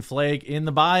 Ukraine flag in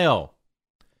the bio.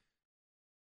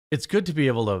 "It's good to be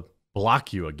able to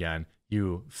block you again,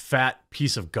 you fat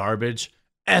piece of garbage.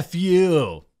 F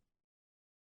you."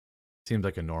 Seems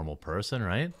like a normal person,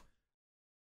 right?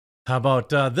 How about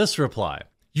this reply?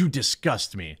 "You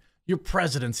disgust me. Your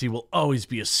presidency will always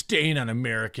be a stain on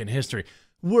American history.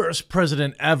 Worst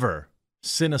president ever.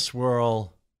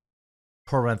 Cineswirl,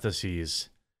 parentheses,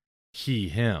 he,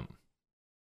 him."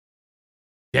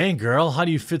 Dang, girl, how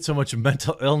do you fit so much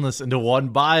mental illness into one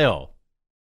bio?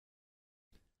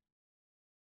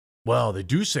 "Well, they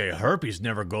do say herpes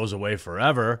never goes away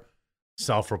forever."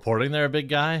 Self-reporting there, big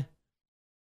guy.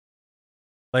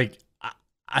 Like,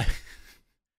 how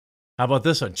about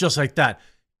this one? Just like that.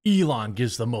 "Elon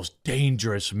gives the most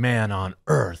dangerous man on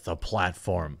earth a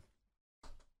platform."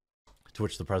 To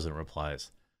which the president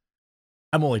replies,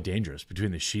 "I'm only dangerous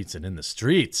between the sheets and in the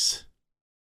streets."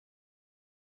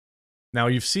 Now,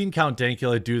 you've seen Count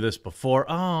Dankula do this before.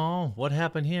 Oh, what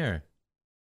happened here?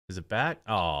 Is it back?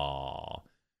 Oh.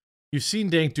 You've seen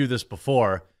Dank do this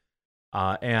before,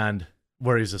 and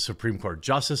where he's a Supreme Court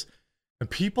justice. And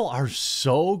people are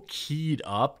so keyed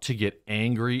up to get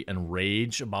angry and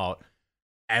rage about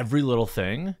every little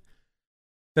thing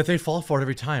that they fall for it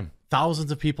every time.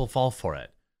 Thousands of people fall for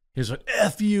it. He's like,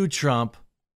 "F you, Trump.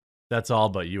 That's all,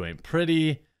 but you ain't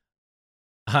pretty."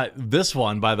 This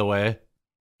one, by the way,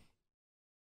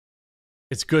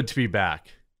 "It's good to be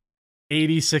back."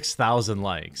 86,000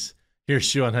 likes. Here's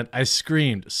Sean. "I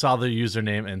screamed, saw the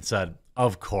username, and said,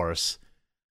 of course."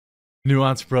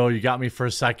 Nuance Bro, you got me for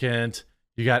a second.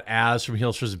 You got Az from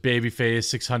Heels vs. Babyface,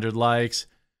 600 likes.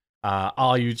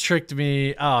 "Oh, you tricked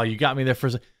me. Oh, you got me there for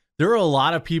a second." There were a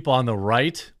lot of people on the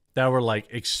right that were like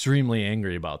extremely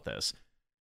angry about this.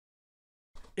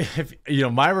 If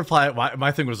my reply,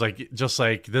 my thing was like, just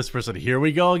like this person, "Here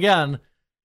we go again."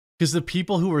 Because the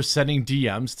people who were sending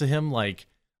DMs to him, like,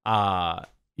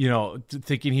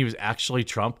 thinking he was actually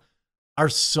Trump, are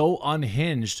so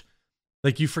unhinged.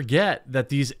 Like, you forget that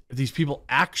these people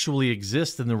actually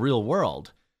exist in the real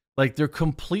world. Like, they're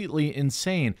completely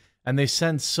insane, and they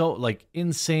send so like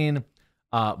insane,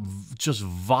 just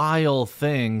vile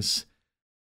things,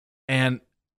 and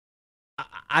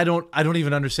I don't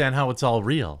even understand how it's all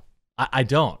real. I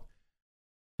don't.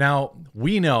 Now,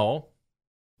 we know,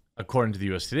 according to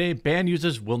the US Today, banned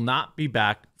users will not be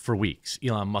back for weeks.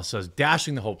 Elon Musk says,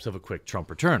 dashing the hopes of a quick Trump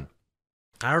return.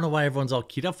 I don't know why everyone's all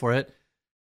keyed up for it.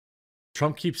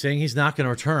 Trump keeps saying he's not going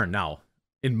to return. Now,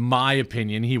 in my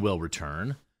opinion, he will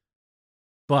return.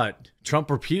 But Trump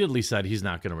repeatedly said he's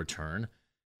not going to return.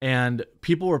 And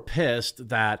people were pissed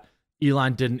that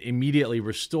Elon didn't immediately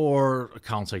restore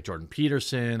accounts like Jordan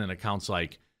Peterson and accounts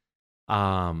like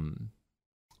the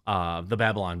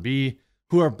Babylon Bee,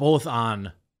 who are both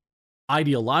on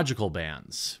ideological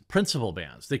bans, principle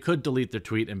bans. They could delete their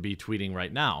tweet and be tweeting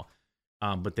right now,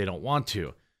 but they don't want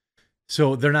to.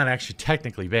 So they're not actually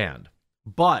technically banned.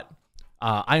 But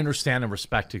I understand and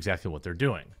respect exactly what they're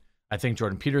doing. I think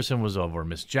Jordan Peterson was over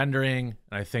misgendering,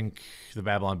 and I think the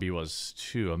Babylon Bee was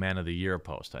too, a Man of the Year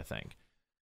post, I think.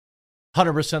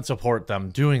 100% support them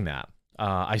doing that.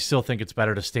 I still think it's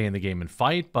better to stay in the game and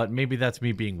fight, but maybe that's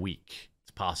me being weak.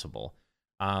 It's possible.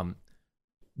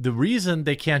 The reason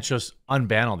they can't just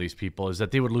unban all these people is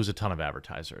that they would lose a ton of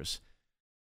advertisers.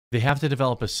 They have to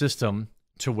develop a system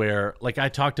to where, like I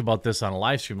talked about this on a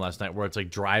live stream last night, where it's like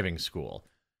driving school.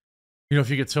 You know, if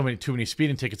you get too many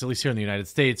speeding tickets, at least here in the United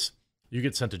States, you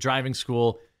get sent to driving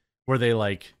school where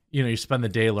they you spend the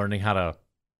day learning how to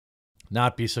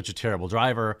not be such a terrible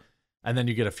driver, and then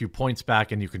you get a few points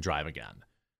back and you can drive again.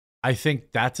 I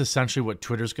think that's essentially what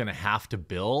Twitter's going to have to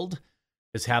build,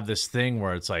 is have this thing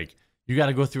where it's like, you got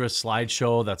to go through a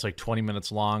slideshow that's like 20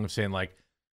 minutes long of saying like,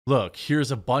 look,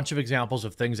 here's a bunch of examples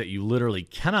of things that you literally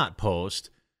cannot post,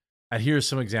 and here's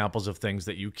some examples of things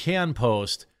that you can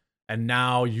post, and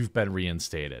now you've been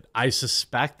reinstated. I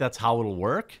suspect that's how it'll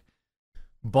work,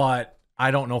 but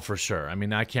I don't know for sure. I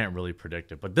mean, I can't really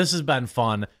predict it, but this has been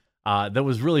fun. That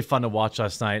was really fun to watch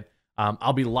last night.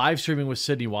 I'll be live streaming with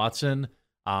Sydney Watson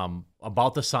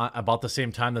about the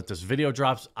same time that this video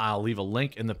drops. I'll leave a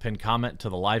link in the pinned comment to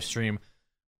the live stream.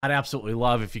 I'd absolutely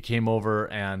love if you came over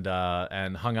and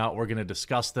hung out. We're going to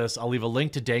discuss this. I'll leave a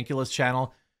link to Dankula's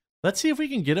channel. Let's see if we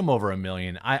can get him over 1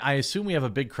 million. I assume we have a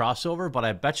big crossover, but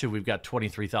I bet you we've got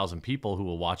 23,000 people who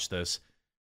will watch this,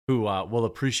 who will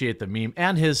appreciate the meme.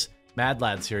 And his Mad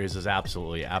Lad series is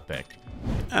absolutely epic.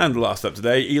 And last up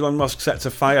today, Elon Musk set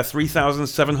to fire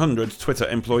 3,700 Twitter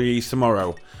employees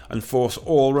tomorrow and force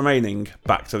all remaining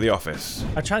back to the office.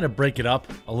 I try to break it up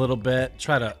a little bit,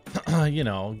 try to,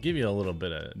 give you a little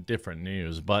bit of different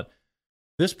news, but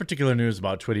this particular news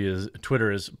about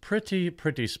Twitter is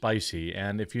pretty spicy.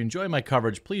 And if you enjoy my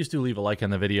coverage, please do leave a like on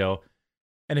the video.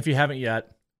 And if you haven't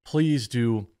yet, please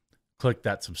do click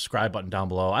that subscribe button down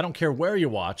below. I don't care where you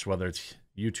watch, whether it's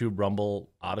YouTube, Rumble,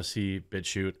 Odyssey,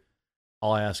 BitChute.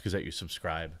 All I ask is that you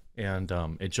subscribe, and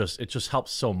it just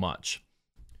helps so much.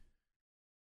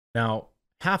 Now,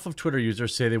 half of Twitter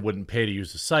users say they wouldn't pay to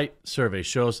use the site. Survey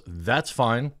shows that's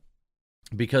fine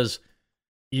because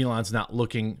Elon's not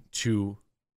looking to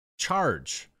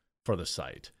charge for the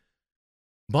site.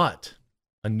 But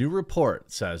a new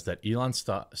report says that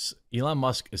Elon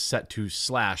Musk is set to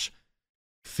slash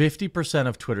 50%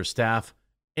 of Twitter staff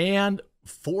and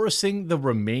forcing the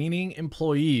remaining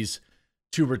employees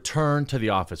to return to the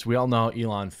office. We all know how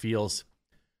Elon feels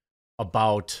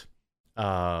about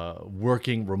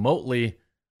working remotely.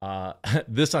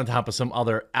 This on top of some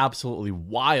other absolutely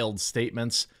wild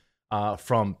statements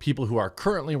from people who are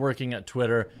currently working at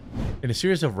Twitter. In a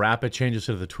series of rapid changes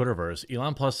to the Twitterverse,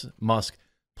 Elon Musk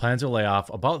plans to lay off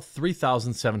about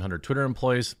 3,700 Twitter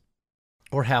employees,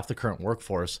 or half the current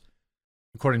workforce,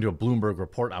 according to a Bloomberg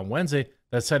report on Wednesday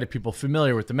that cited people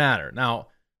familiar with the matter. Now,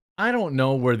 I don't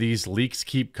know where these leaks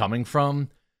keep coming from.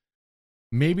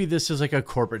 Maybe this is like a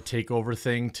corporate takeover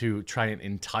thing to try and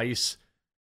entice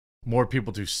more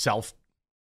people to self-select,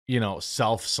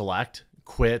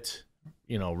 quit,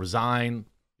 resign,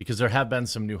 because there have been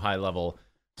some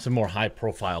more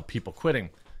high-profile people quitting.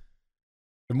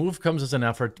 The move comes as an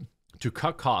effort to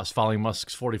cut costs following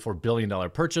Musk's $44 billion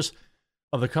purchase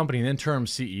of the company. An interim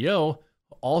CEO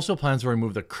also plans to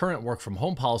remove the current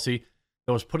work-from-home policy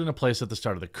that was put into place at the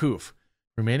start of the coup.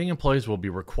 Remaining employees will be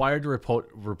required to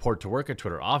report to work at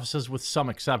Twitter offices with some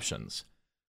exceptions.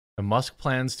 And Musk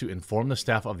plans to inform the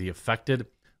staff of the affected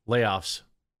layoffs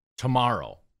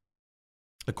tomorrow,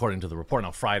 according to the report.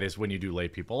 Now, Friday's when you do lay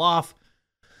people off.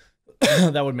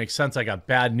 That would make sense. I got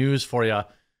bad news for you.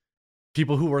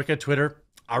 People who work at Twitter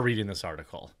are reading this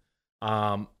article.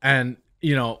 I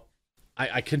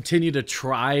continue to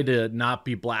try to not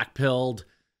be black-pilled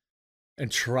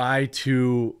and try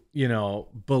to,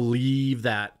 believe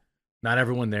that not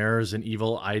everyone there is an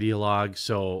evil ideologue.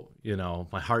 So,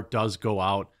 my heart does go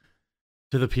out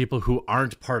to the people who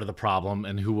aren't part of the problem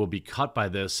and who will be cut by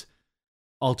this.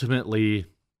 Ultimately,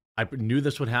 I knew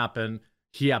this would happen.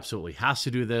 He absolutely has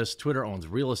to do this. Twitter owns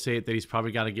real estate that he's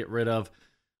probably got to get rid of.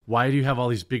 Why do you have all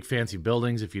these big fancy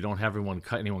buildings if you don't have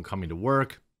anyone coming to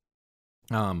work?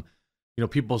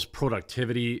 people's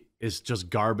productivity is just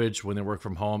garbage when they work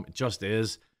from home. It just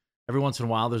is. Every once in a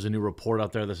while, there's a new report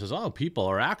out there that says, oh, people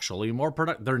are actually more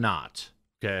productive. They're not.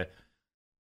 Okay.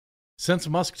 Since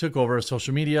Musk took over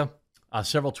social media,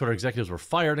 several Twitter executives were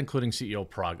fired, including CEO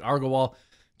Parag Agrawal,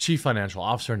 Chief Financial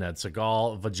Officer Ned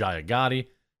Segal, Vijaya Gadde,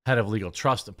 Head of Legal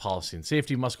Trust, Policy and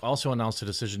Safety. Musk also announced a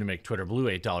decision to make Twitter Blue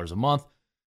 $8 a month,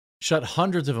 shut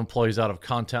hundreds of employees out of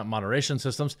content moderation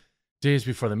systems days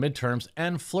before the midterms,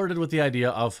 and flirted with the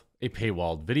idea of a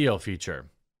paywalled video feature.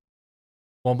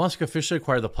 While Musk officially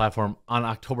acquired the platform on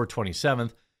October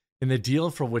 27th, in the deal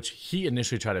for which he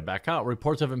initially tried to back out,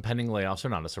 reports of impending layoffs are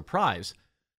not a surprise.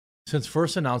 Since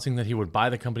first announcing that he would buy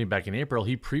the company back in April,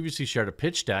 he previously shared a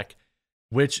pitch deck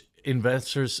with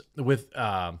investors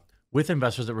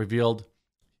that revealed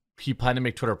he planned to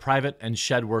make Twitter private and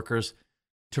shed workers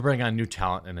to bring on new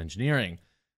talent and engineering.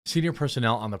 Senior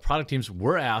personnel on the product teams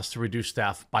were asked to reduce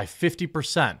staff by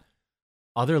 50%.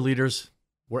 Other leaders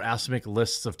were asked to make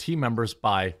lists of team members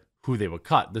by who they would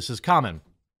cut. This is common.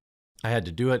 I had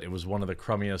to do it. It was one of the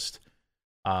crummiest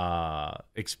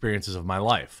experiences of my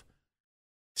life.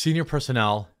 Senior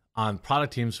personnel on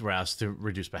product teams were asked to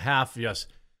reduce by half. Yes,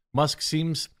 Musk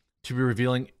seems to be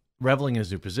reveling in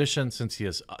his new position since he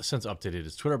has since updated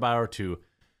his Twitter bio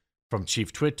from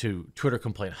chief twit to Twitter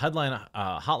complaint hotline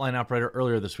operator.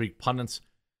 Earlier this week, pundits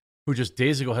who just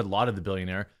days ago had lauded the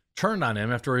billionaire turned on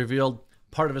him after he revealed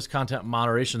part of his content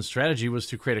moderation strategy was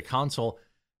to create a council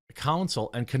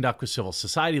and conduct with civil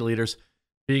society leaders.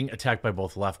 Being attacked by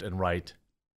both left and right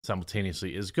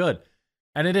simultaneously is good.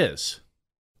 And it is.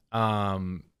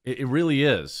 It really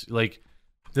is. Like,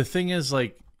 the thing is,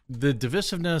 like, the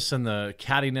divisiveness and the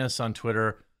cattiness on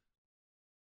Twitter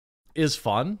is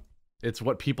fun. It's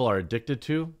what people are addicted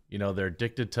to. They're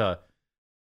addicted to,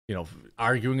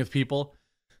 arguing with people.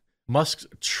 Musk's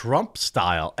Trump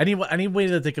style, any way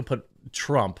that they can put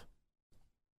Trump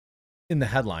in the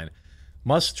headline.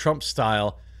 Musk Trump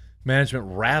style management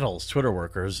rattles Twitter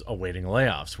workers awaiting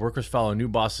layoffs. Workers follow new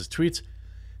boss's tweets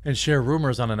and share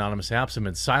rumors on anonymous apps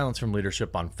amid silence from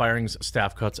leadership on firings,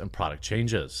 staff cuts, and product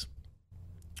changes.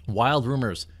 Wild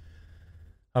rumors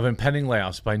of impending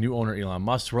layoffs by new owner Elon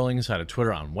Musk swirling inside of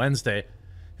Twitter on Wednesday.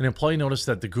 An employee noticed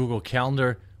that the Google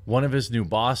Calendar, one of his new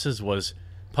bosses, was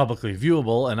publicly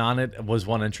viewable, and on it was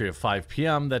one entry at 5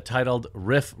 p.m. that titled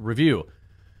RIF Review,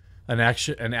 an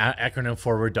acronym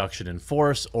for reduction in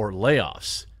force or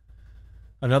layoffs.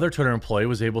 Another Twitter employee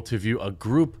was able to view a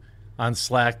group on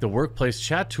Slack, the workplace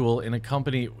chat tool in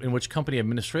which company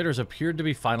administrators appeared to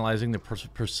be finalizing the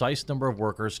precise number of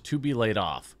workers to be laid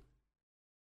off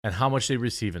and how much they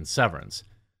receive in severance.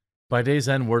 By day's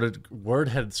end, word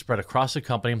had spread across the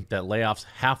company that layoffs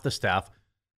half the staff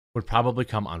would probably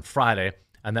come on Friday,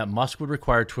 and that Musk would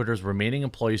require Twitter's remaining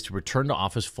employees to return to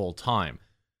office full-time.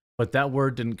 But that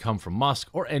word didn't come from Musk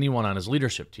or anyone on his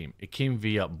leadership team. It came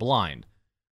via Blind,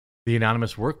 the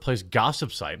anonymous workplace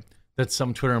gossip site that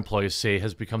some Twitter employees say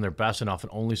has become their best and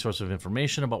often only source of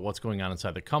information about what's going on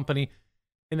inside the company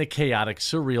in the chaotic,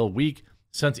 surreal week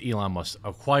since Elon Musk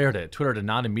acquired it. Twitter did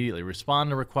not immediately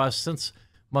respond to requests since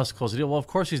Musk closed the deal. Well, of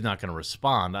course he's not going to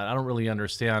respond. I don't really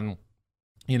understand,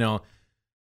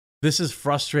 this is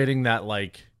frustrating that,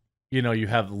 you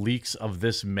have leaks of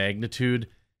this magnitude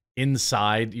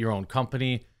inside your own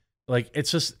company.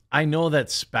 It's just, I know that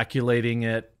speculating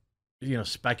about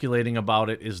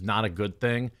it is not a good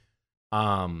thing.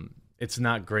 It's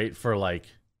not great for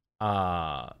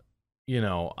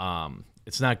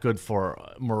it's not good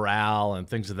for morale and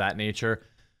things of that nature.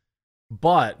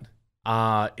 But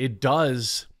it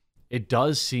does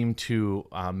seem to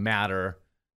matter.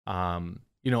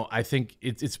 I think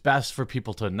it's best for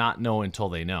people to not know until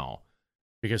they know,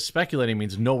 because speculating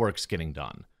means no work's getting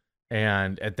done.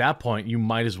 And at that point, you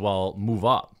might as well move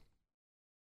up.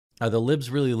 Are the libs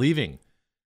really leaving?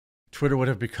 Twitter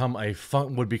would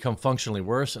become functionally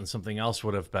worse, and something else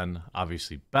would have been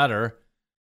obviously better.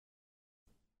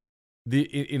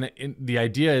 The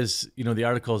idea is, the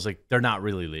article is they're not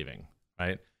really leaving,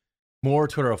 right? More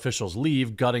Twitter officials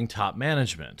leave, gutting top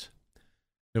management.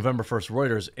 November 1st,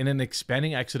 Reuters. In an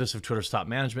expanding exodus of Twitter's top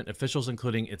management, officials,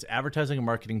 including its advertising and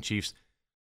marketing chiefs,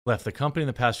 left the company in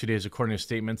the past few days, according to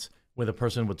statements with a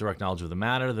person with direct knowledge of the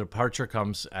matter. The departure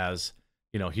comes as,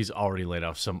 he's already laid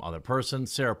off some other person.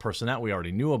 Sarah Personette, we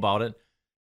already knew about it,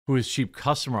 who is Chief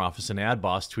Customer Office and Ad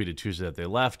Boss, tweeted Tuesday that they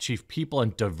left. Chief People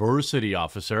and Diversity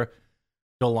Officer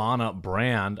Delana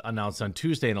Brand announced on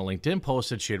Tuesday in a LinkedIn post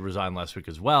that she had resigned last week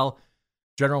as well.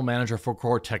 General Manager for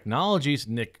Core Technologies,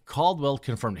 Nick Caldwell,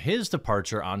 confirmed his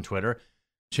departure on Twitter,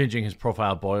 changing his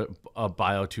profile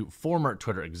bio to former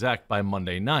Twitter exec by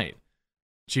Monday night.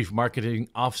 Chief Marketing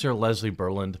Officer Leslie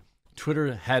Berland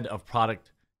Twitter head of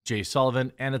product Jay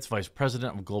Sullivan and its vice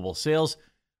president of global sales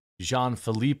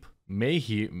Jean-Philippe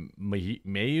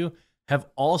Mailloux have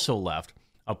also left,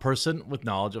 a person with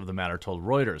knowledge of the matter told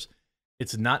Reuters.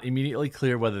 It's not immediately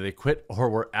clear whether they quit or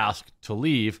were asked to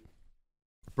leave.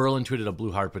 Berlin tweeted a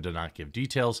blue heart but did not give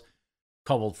details.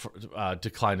 Coupled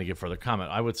declined to give further comment.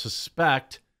 I would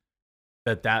suspect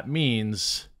that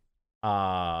means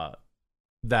that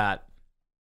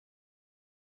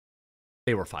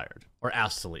they were fired or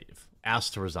asked to leave,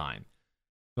 asked to resign.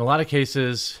 In a lot of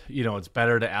cases, it's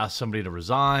better to ask somebody to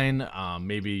resign.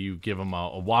 Maybe you give them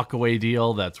a walkaway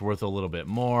deal that's worth a little bit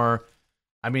more.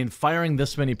 I mean, firing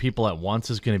this many people at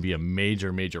once is going to be a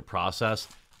major, major process.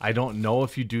 I don't know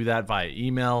if you do that via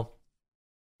email.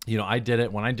 I did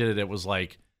it. When I did it, it was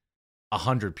like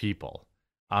 100 people.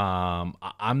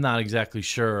 I'm not exactly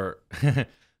sure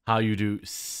how you do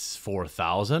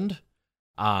 4,000.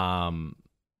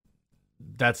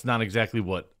 That's not exactly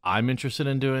what I'm interested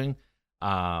in doing.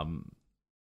 I'm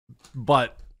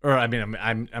not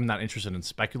interested in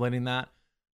speculating that,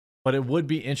 but it would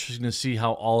be interesting to see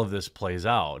how all of this plays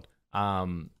out.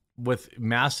 With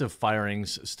massive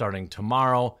firings starting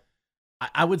tomorrow,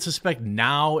 I would suspect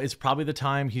now is probably the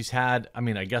time. He's had,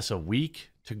 I guess a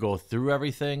week to go through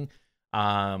everything.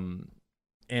 And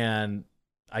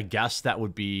I guess that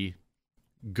would be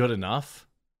good enough.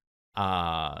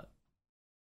 But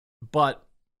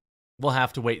we'll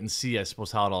have to wait and see, I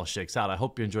suppose, how it all shakes out. I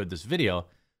hope you enjoyed this video.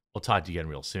 We'll talk to you again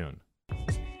real soon.